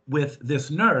up with this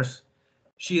nurse,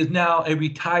 she is now a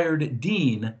retired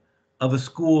dean of a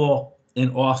school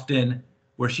in Austin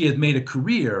where she has made a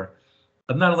career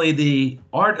of not only the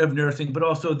art of nursing, but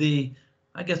also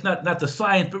I guess not the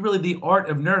science, but really the art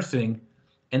of nursing,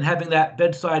 and having that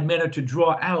bedside manner to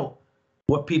draw out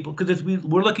what people, because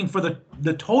we're looking for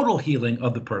the total healing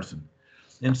of the person.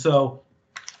 And so,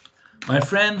 my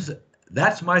friends,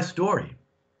 that's my story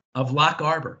of Loch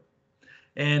Arbour.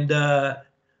 And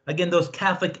again, those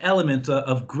Catholic elements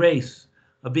of grace,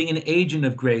 of being an agent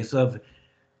of grace, of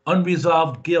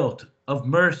unresolved guilt, of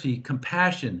mercy,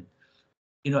 compassion.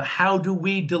 How do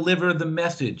we deliver the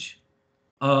message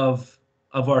of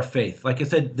our faith? Like I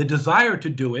said, the desire to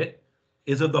do it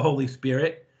is of the Holy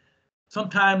Spirit.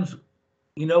 Sometimes,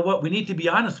 we need to be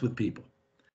honest with people.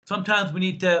 Sometimes we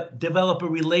need to develop a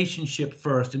relationship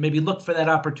first and maybe look for that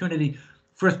opportunity.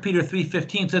 1 Peter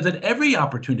 3:15 says that every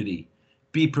opportunity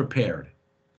be prepared.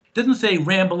 It doesn't say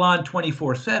ramble on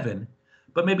 24/7,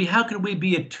 but maybe how can we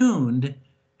be attuned?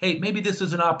 Hey, maybe this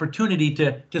is an opportunity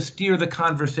to steer the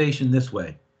conversation this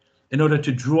way in order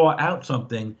to draw out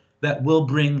something that will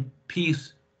bring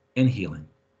peace and healing.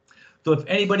 So if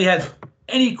anybody has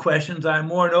any questions, I'm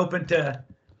more than open to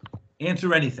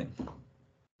answer anything.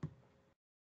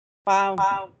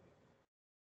 Wow.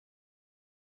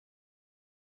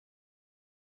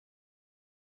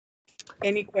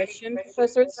 Any questions,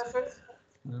 professors?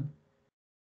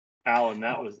 Allan,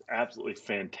 that was absolutely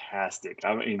fantastic.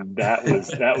 I mean, that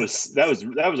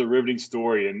was a riveting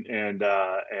story, and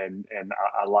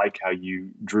I like how you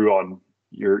drew on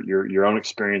your own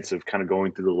experience of kind of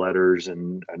going through the letters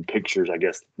and pictures. I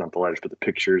guess not the letters, but the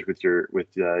pictures with your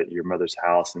mother's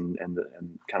house and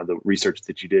kind of the research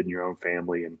that you did in your own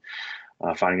family and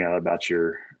finding out about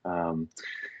your I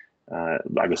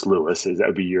guess Lewis, that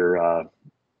would be your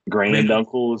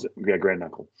granduncles, yeah,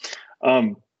 granduncle.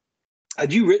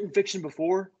 Had you written fiction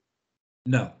before?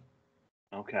 No.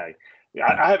 Okay.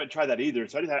 I haven't tried that either.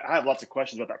 So I have lots of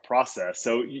questions about that process.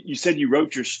 So you said you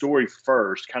wrote your story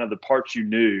first, kind of the parts you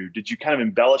knew. Did you kind of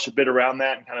embellish a bit around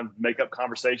that and kind of make up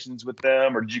conversations with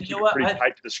them, or did you keep it pretty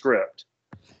tight to the script?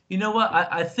 You know what?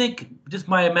 I think just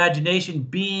my imagination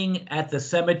being at the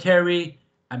cemetery,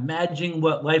 imagining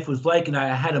what life was like, and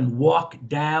I had him walk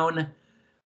down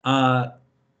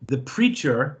the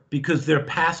preacher, because their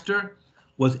pastor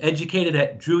was educated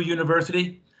at Drew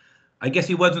University. I guess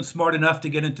he wasn't smart enough to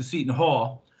get into Seton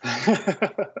Hall.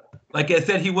 Like I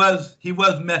said, he was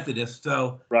Methodist,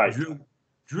 so right.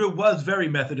 Drew was very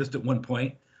Methodist at one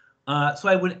point. So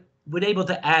I would able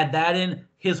to add that in.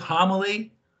 His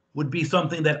homily would be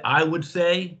something that I would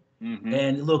say,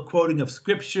 and a little quoting of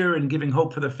scripture and giving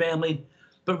hope for the family,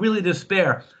 but really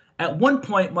despair. At one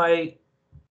point, my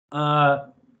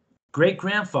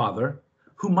great-grandfather,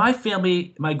 who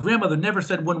my grandmother never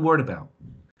said one word about,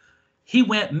 he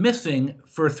went missing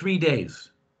for 3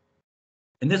 days.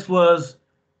 And this was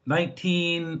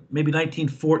maybe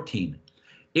 1914.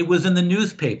 It was in the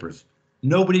newspapers.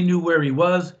 Nobody knew where he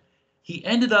was. He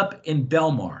ended up in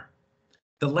Belmar.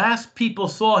 The last people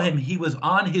saw him, he was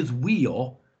on his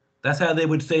wheel. That's how they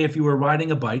would say if you were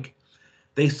riding a bike.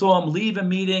 They saw him leave a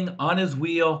meeting on his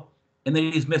wheel, and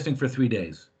then he's missing for 3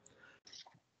 days.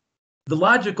 The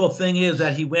logical thing is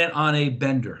that he went on a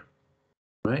bender,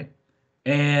 right?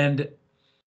 And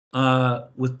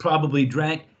was probably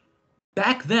drank.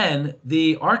 Back then,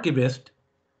 the archivist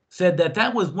said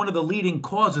that was one of the leading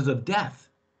causes of death,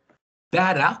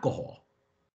 bad alcohol,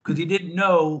 because he didn't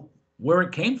know where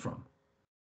it came from.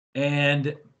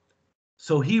 And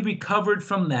so he recovered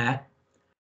from that.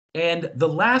 And the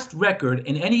last record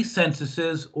in any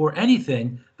censuses or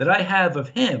anything that I have of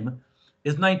him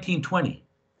is 1920.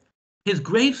 His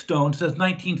gravestone says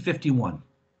 1951.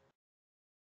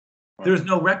 There's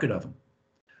no record of him.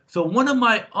 So one of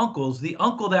my uncles, the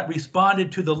uncle that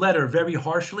responded to the letter very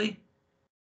harshly,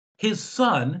 his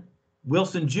son,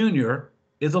 Wilson Jr.,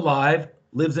 is alive,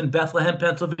 lives in Bethlehem,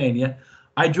 Pennsylvania.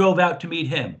 I drove out to meet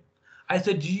him. I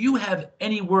said, do you have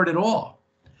any word at all?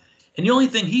 And the only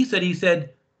thing he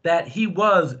said that he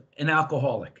was an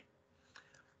alcoholic.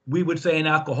 We would say an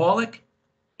alcoholic.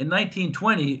 In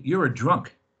 1920, you're a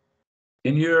drunk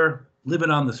and you're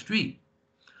living on the street.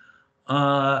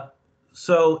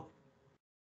 So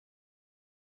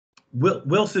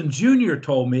Wilson Jr.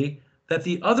 told me that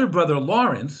the other brother,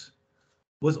 Lawrence,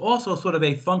 was also sort of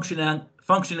a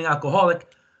functioning alcoholic,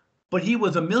 but he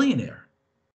was a millionaire.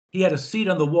 He had a seat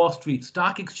on the Wall Street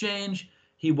Stock Exchange.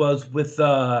 He was with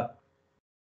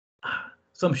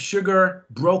some sugar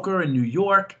broker in New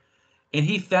York, and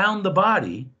he found the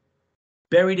body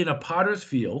buried in a potter's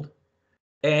field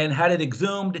and had it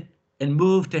exhumed and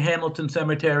moved to Hamilton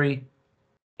Cemetery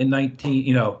in where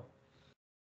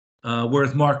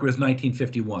his marker is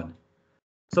 1951.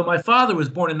 So my father was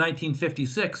born in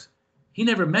 1956. He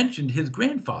never mentioned his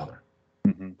grandfather,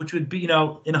 which would be,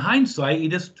 in hindsight, you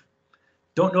just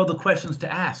don't know the questions to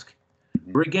ask.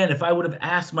 Or again, if I would have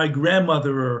asked my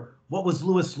grandmother, or what was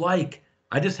Lewis like?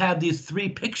 I just have these 3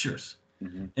 pictures.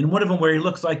 And one of them where he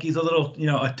looks like he's a little,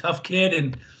 a tough kid.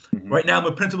 And right now I'm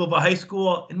a principal of a high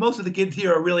school, and most of the kids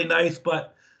here are really nice,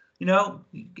 but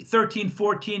 13,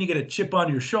 14, you get a chip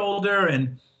on your shoulder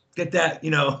and get that,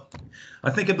 I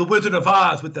think of the Wizard of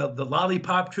Oz with the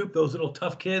lollipop troop, those little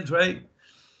tough kids, right?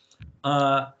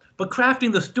 But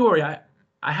crafting the story,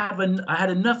 I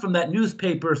had enough from that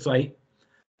newspaper site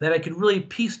that I could really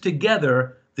piece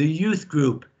together the youth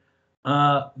group.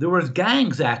 There was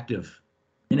gangs active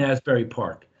in Asbury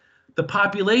Park. the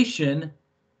population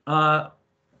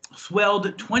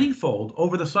swelled 20-fold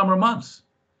over the summer months.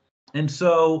 And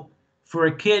so for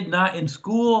a kid not in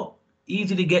school,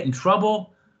 easy to get in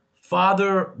trouble,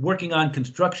 father working on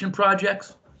construction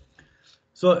projects.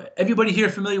 So everybody here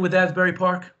familiar with Asbury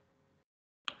Park?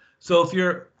 So if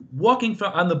you're walking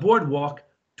on the boardwalk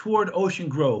toward Ocean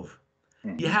Grove,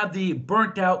 you have the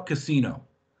burnt out casino.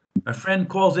 My friend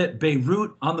calls it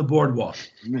Beirut on the boardwalk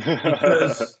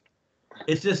because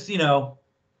it's just, you know,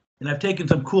 and I've taken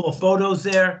some cool photos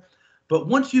there. But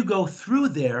once you go through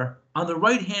there, on the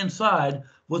right-hand side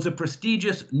was a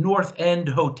prestigious North End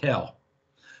hotel.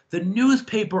 The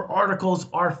newspaper articles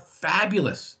are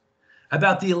fabulous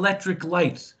about the electric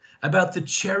lights, about the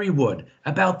cherry wood,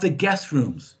 about the guest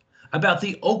rooms, about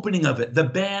the opening of it, the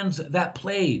bands that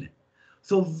played.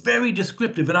 So very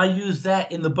descriptive, and I use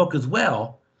that in the book as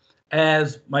well,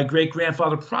 as my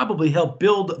great-grandfather probably helped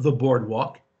build the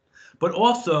boardwalk, but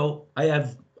also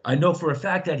I know for a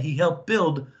fact that he helped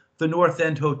build the North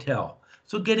End Hotel.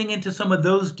 So getting into some of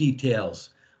those details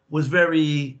was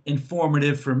very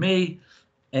informative for me.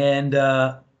 And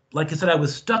like I said, I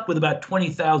was stuck with about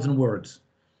 20,000 words.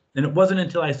 And it wasn't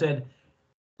until I said,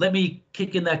 let me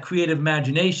kick in that creative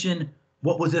imagination.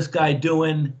 What was this guy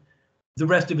doing the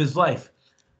rest of his life?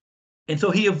 And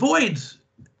so he avoids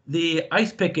the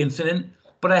ice pick incident,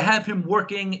 but I have him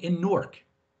working in Newark.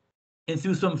 And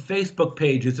through some Facebook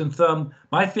pages and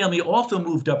my family also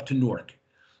moved up to Newark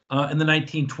in the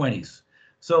 1920s.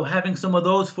 So having some of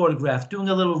those photographs, doing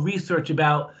a little research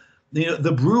about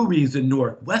the breweries in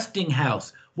Newark,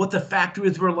 Westinghouse, what the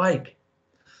factories were like.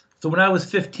 So when I was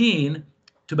 15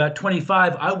 to about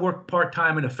 25, I worked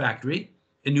part-time in a factory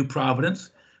in New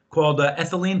Providence called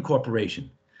Ethylene Corporation.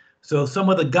 So some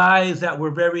of the guys that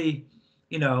were very,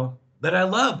 that I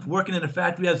loved working in a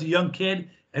factory as a young kid,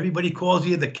 everybody calls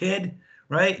you the kid,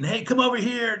 right? And hey, come over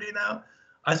here,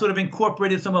 I sort of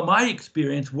incorporated some of my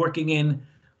experience working in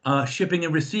shipping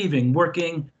and receiving,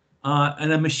 working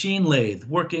in a machine lathe,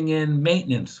 working in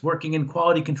maintenance, working in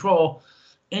quality control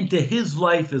into his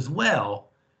life as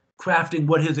well, crafting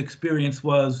what his experience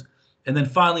was. And then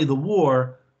finally the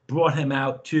war brought him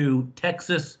out to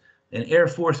Texas, an Air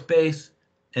Force base,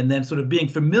 and then sort of being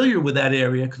familiar with that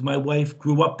area because my wife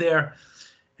grew up there.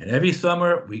 And every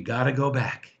summer we got to go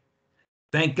back.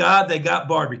 Thank God they got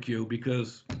barbecue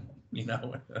because,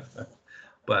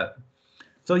 but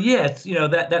so yeah, it's,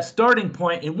 that starting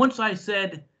point. And once I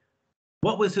said,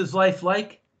 what was his life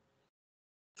like?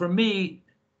 For me,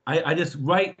 I just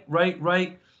write.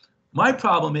 My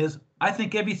problem is I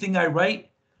think everything I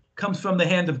write comes from the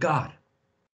hand of God.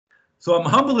 So I'm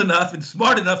humble enough and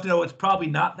smart enough to know it's probably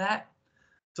not that.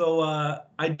 So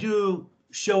I do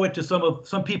show it to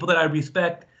some people that I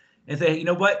respect and say, you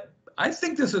know what, I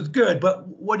think this is good, but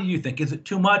what do you think? Is it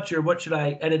too much or what should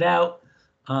I edit out?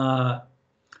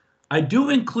 I do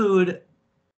include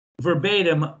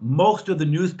verbatim most of the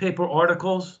newspaper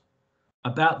articles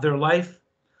about their life.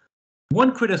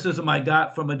 One criticism I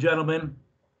got from a gentleman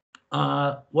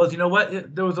was,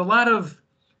 there was a lot of,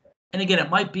 and again, it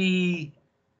might be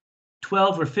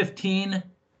 12 or 15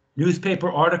 newspaper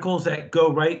articles that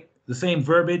go right, the same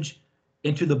verbiage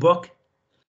into the book.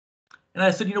 And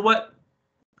I said, you know what,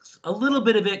 a little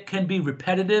bit of it can be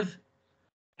repetitive.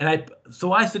 And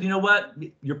so I said, you know what,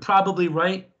 you're probably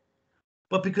right.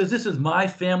 But because this is my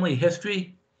family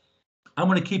history, I'm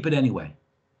going to keep it anyway.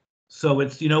 So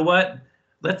it's,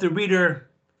 let the reader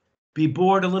be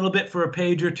bored a little bit for a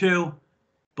page or two.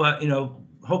 But,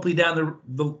 hopefully down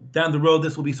the road,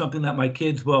 this will be something that my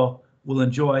kids will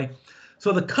enjoy.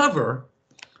 So the cover,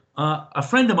 a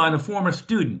friend of mine, a former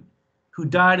student who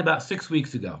died about 6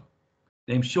 weeks ago,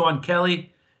 named Sean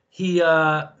Kelly. He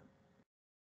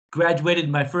graduated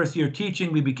my first year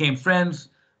teaching. We became friends,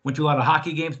 went to a lot of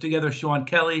hockey games together. Sean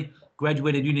Kelly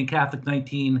graduated Union Catholic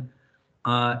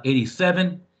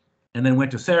 1987, and then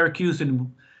went to Syracuse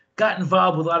and got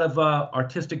involved with a lot of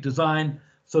artistic design.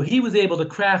 So he was able to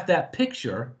craft that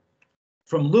picture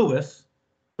from Lewis,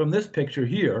 from this picture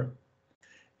here.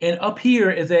 And up here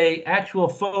is a actual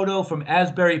photo from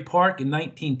Asbury Park in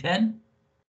 1910.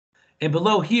 And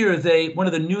below here is one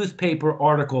of the newspaper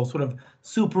articles sort of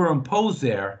superimposed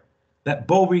there that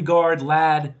Beauregard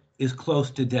lad is close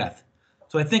to death.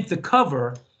 So I think the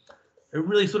cover, it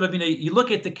really sort of, you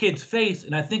look at the kid's face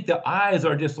and I think the eyes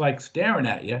are just like staring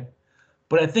at you.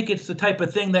 But I think it's the type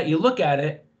of thing that you look at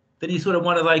it, that you sort of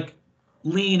want to like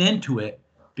lean into it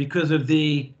because of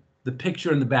the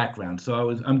picture in the background.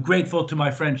 So I'm grateful to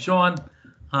my friend Sean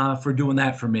for doing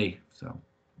that for me. So.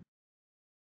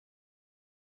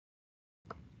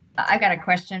 I got a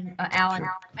question, Allan.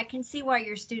 I can see why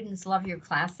your students love your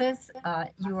classes.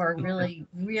 You are really,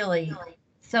 really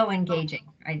so engaging.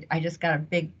 I just got a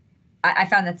big, I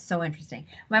found that so interesting.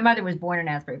 My mother was born in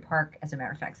Asbury Park, as a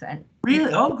matter of fact. So, and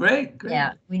Really? Oh, great, great.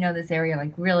 yeah, we know this area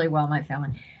like really well, my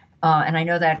family. And I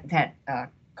know that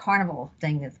carnival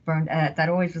thing that's burned, that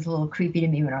always was a little creepy to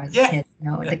me when I was a kid, you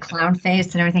know, with the clown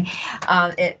face and everything.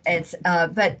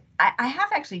 But I have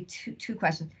actually two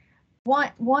questions.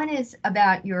 One is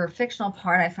about your fictional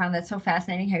part. I found that so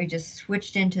fascinating how you just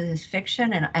switched into this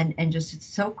fiction and just it's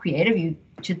so creative. You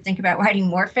should think about writing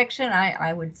more fiction,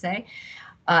 I would say,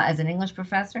 as an English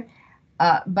professor.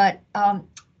 But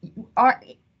are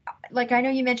like I know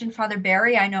you mentioned Father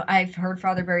Barry. I know I've heard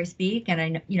Father Barry speak, and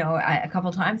I know a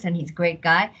couple times, and he's a great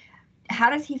guy. How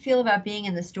does he feel about being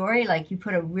in the story? Like you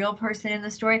put a real person in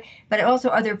the story, but also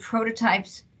are there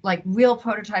prototypes, like real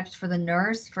prototypes for the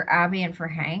nurse, for Abby, and for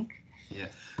Hank? Yeah.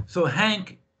 So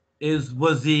Hank is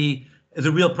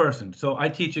a real person. So I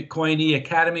teach at Coyne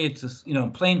Academy. It's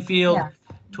Plainfield, Yeah.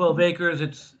 12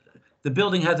 acres. The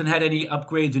building hasn't had any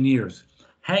upgrades in years.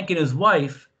 Hank and his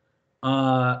wife,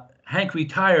 Hank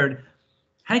retired.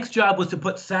 Hank's job was to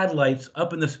put satellites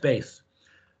up in the space.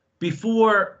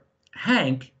 Before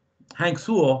Hank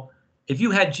Sewell, if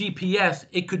you had GPS,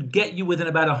 it could get you within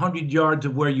about 100 yards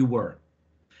of where you were.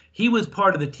 He was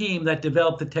part of the team that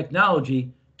developed the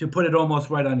technology to put it almost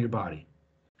right on your body.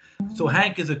 So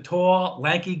Hank is a tall,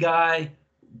 lanky guy,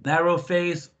 narrow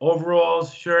face,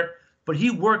 overalls, shirt, but he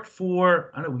worked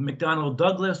for, I don't know, McDonnell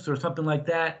Douglas or something like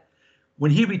that. When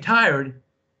he retired,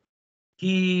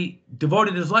 he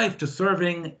devoted his life to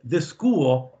serving this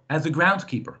school as a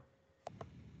groundskeeper.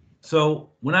 So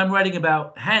when I'm writing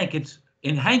about Hank,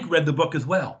 and Hank read the book as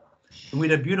well. And we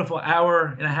had a beautiful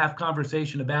hour-and-a-half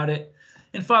conversation about it.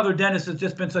 And Father Dennis has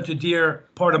just been such a dear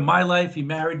part of my life. He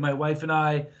married my wife and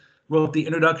I, wrote the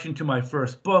introduction to my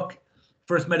first book.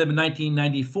 First met him in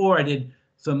 1994. I did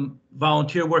some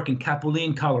volunteer work in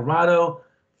Capitoline, Colorado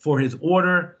for his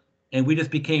order, and we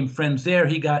just became friends there.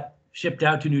 He got shipped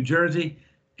out to New Jersey.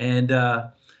 And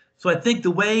so I think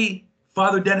the way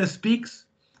Father Dennis speaks,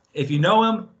 if you know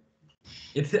him,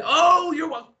 it's, oh,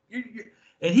 you're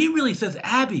and he really says,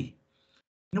 Abby,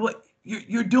 you know what?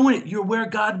 You're doing it. You're where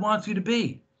God wants you to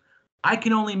be. I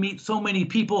can only meet so many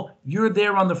people. You're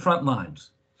there on the front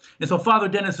lines. And so Father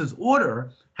Dennis's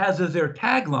order has as their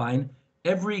tagline,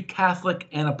 every Catholic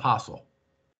an apostle,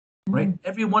 right? Mm-hmm.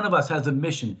 Every one of us has a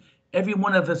mission. Every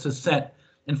one of us is sent.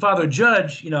 And Father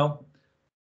Judge,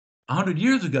 100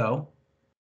 years ago,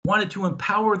 wanted to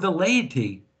empower the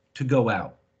laity to go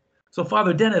out. So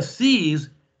Father Dennis sees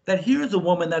that here's a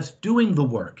woman that's doing the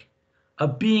work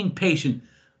of being patient.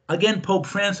 Again, Pope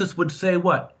Francis would say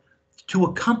what? To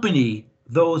accompany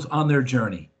those on their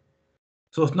journey.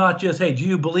 So it's not just, hey, do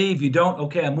you believe? You don't?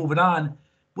 Okay, I'm moving on.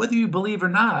 Whether you believe or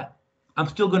not, I'm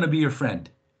still going to be your friend.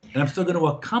 And I'm still going to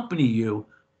accompany you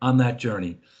on that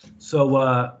journey. So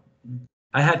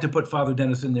I had to put Father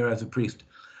Dennis in there as a priest.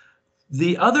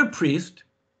 The other priest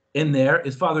in there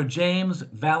is Father James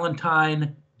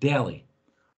Valentine Daly.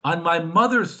 On my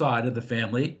mother's side of the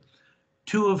family,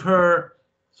 two of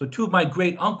my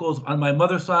great uncles on my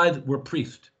mother's side were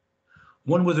priests.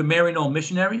 One was a Maryknoll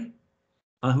missionary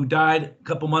who died a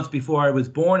couple months before I was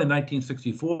born in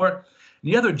 1964. And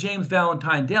the other, James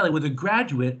Valentine Daly, was a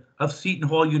graduate of Seton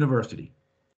Hall University.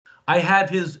 I have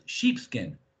his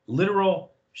sheepskin,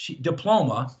 literal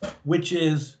diploma, which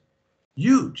is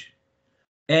huge.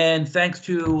 And thanks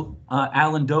to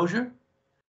Alan Dozier,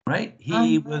 right?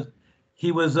 He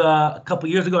was a couple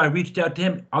years ago, I reached out to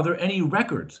him. Are there any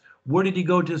records? Where did he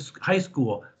go to high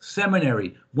school,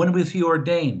 seminary? When was he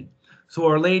ordained? So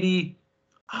Our Lady,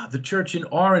 the church in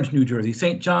Orange, New Jersey,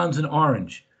 St. John's in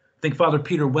Orange. I think Father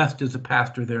Peter West is a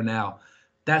pastor there now.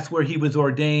 That's where he was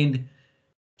ordained.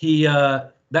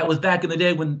 That was back in the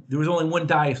day when there was only one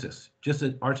diocese, just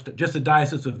the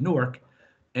Diocese of Newark.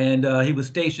 And he was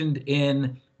stationed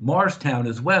in Morristown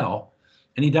as well.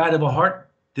 And he died of a heart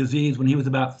disease when he was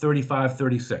about 35,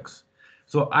 36.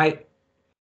 So I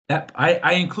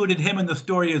included him in the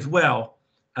story as well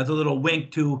as a little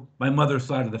wink to my mother's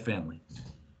side of the family.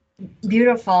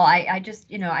 Beautiful. I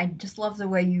just love the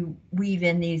way you weave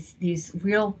in these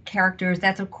real characters.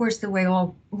 That's of course the way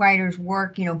all writers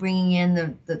work, bringing in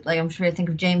the like I'm sure I think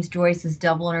of James Joyce's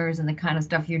Dubliners and the kind of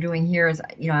stuff you're doing here is,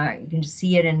 you can just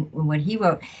see it in what he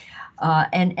wrote.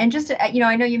 And just, I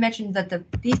know you mentioned that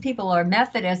these people are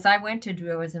Methodists. I went to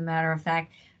Drew, as a matter of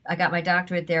fact. I got my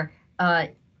doctorate there. Where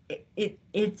did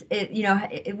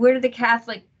the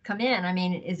Catholic come in? I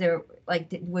mean, is there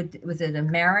was it a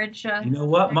marriage? You know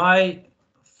what? My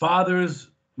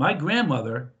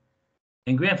grandmother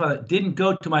and grandfather didn't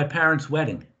go to my parents'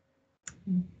 wedding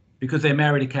because they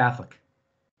married a Catholic.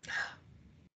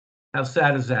 How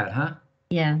sad is that, huh?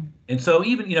 Yeah. And so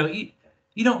even,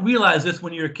 you don't realize this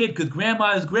when you're a kid because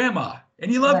grandma is grandma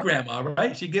and you love Right. grandma,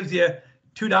 right? She gives you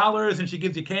 $2 and she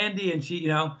gives you candy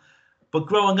and but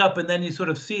growing up and then you sort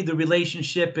of see the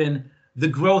relationship and the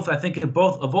growth, I think, of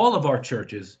all of our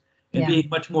churches and being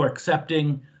much more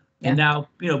accepting. Yeah. And now,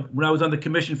 when I was on the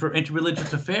Commission for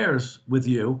Interreligious Affairs with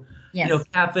you, Yes.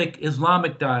 Catholic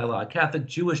Islamic dialogue, Catholic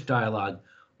Jewish dialogue,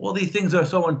 all these things are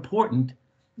so important.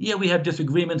 Yeah, we have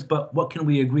disagreements, but what can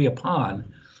we agree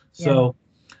upon? So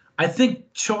I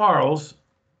think Charles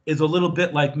is a little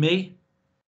bit like me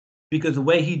because the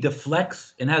way he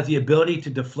deflects and has the ability to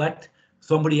deflect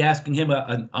somebody asking him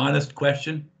an honest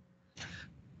question.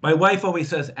 My wife always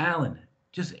says, Allan,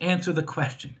 just answer the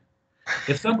question.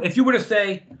 If you were to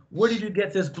say, where did you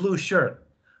get this blue shirt?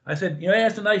 I said,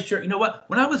 it's a nice shirt. You know what?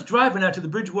 When I was driving out to the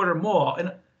Bridgewater Mall,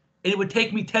 and it would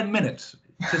take me 10 minutes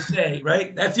to say,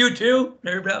 right? That's you too,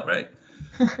 Maribel, right?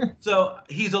 So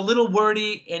he's a little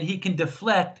wordy and he can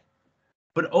deflect,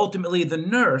 but ultimately the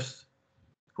nurse,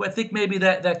 who I think maybe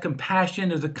that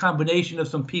compassion is a combination of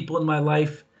some people in my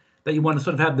life that you want to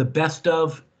sort of have the best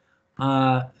of,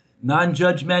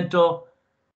 non-judgmental,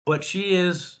 but she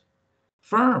is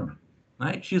firm,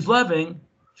 right? She's loving,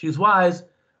 she's wise,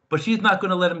 but she's not going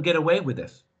to let him get away with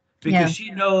this because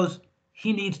she knows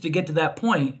he needs to get to that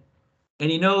point, and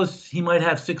he knows he might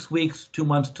have 6 weeks, 2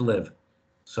 months to live.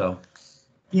 So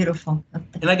beautiful.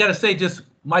 And I got to say, just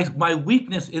my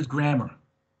weakness is grammar.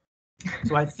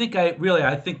 So I think I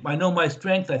know my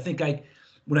strength. I think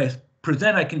when I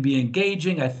present, I can be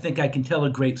engaging. I think I can tell a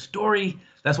great story.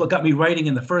 That's what got me writing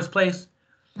in the first place.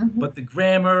 Mm-hmm. But the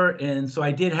grammar, and so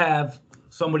I did have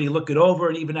somebody look it over,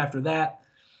 and even after that,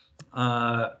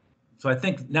 so I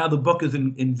think now the book is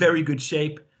in very good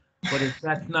shape. But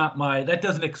that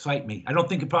doesn't excite me. I don't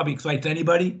think it probably excites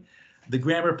anybody, the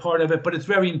grammar part of it. But it's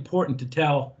very important to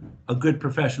tell a good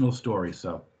professional story.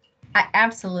 So,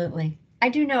 absolutely. I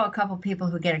do know a couple people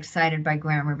who get excited by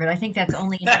grammar, but I think that's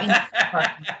only in English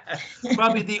department.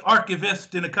 Probably the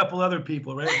archivist and a couple other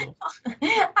people, right?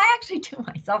 I actually do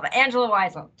myself, Angela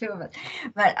Weisel, 2 of us.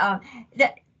 But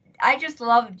I just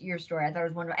loved your story. I thought it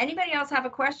was wonderful. Anybody else have a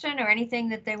question or anything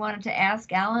that they wanted to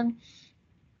ask Allan?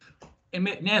 And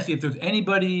Nancy, if there's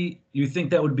anybody you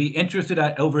think that would be interested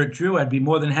over at Drew, I'd be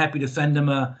more than happy to send them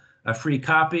a free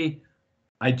copy.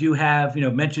 I do have,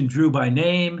 mentioned Drew by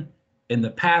name. And the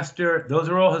pastor, those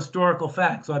are all historical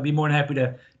facts. So I'd be more than happy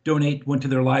to donate one to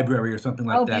their library or something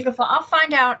like that. Oh, beautiful. I'll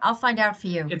find out for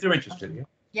you. If they're interested.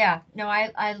 Yeah, no,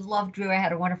 I love Drew. I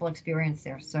had a wonderful experience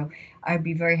there. So I'd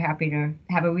be very happy to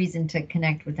have a reason to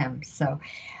connect with them. So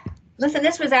listen,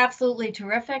 this was absolutely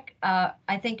terrific.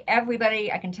 I think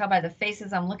everybody, I can tell by the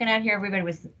faces I'm looking at here, everybody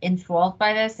was enthralled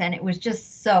by this. And it was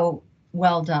just so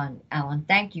well done, Allan.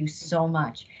 Thank you so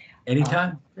much.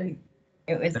 Anytime.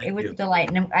 It was a delight.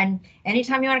 And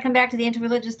anytime you want to come back to the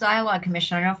Interreligious Dialogue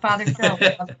Commission, I know Father Phil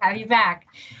would love to have you back.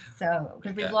 So,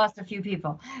 because we've lost a few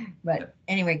people. But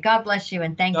anyway, God bless you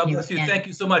and thank you. God bless you. Thank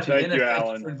you so much. Thank you,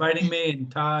 Allan. For inviting me, and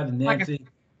Todd and Nancy,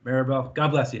 Maribel.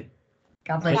 God bless you.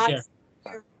 God bless you.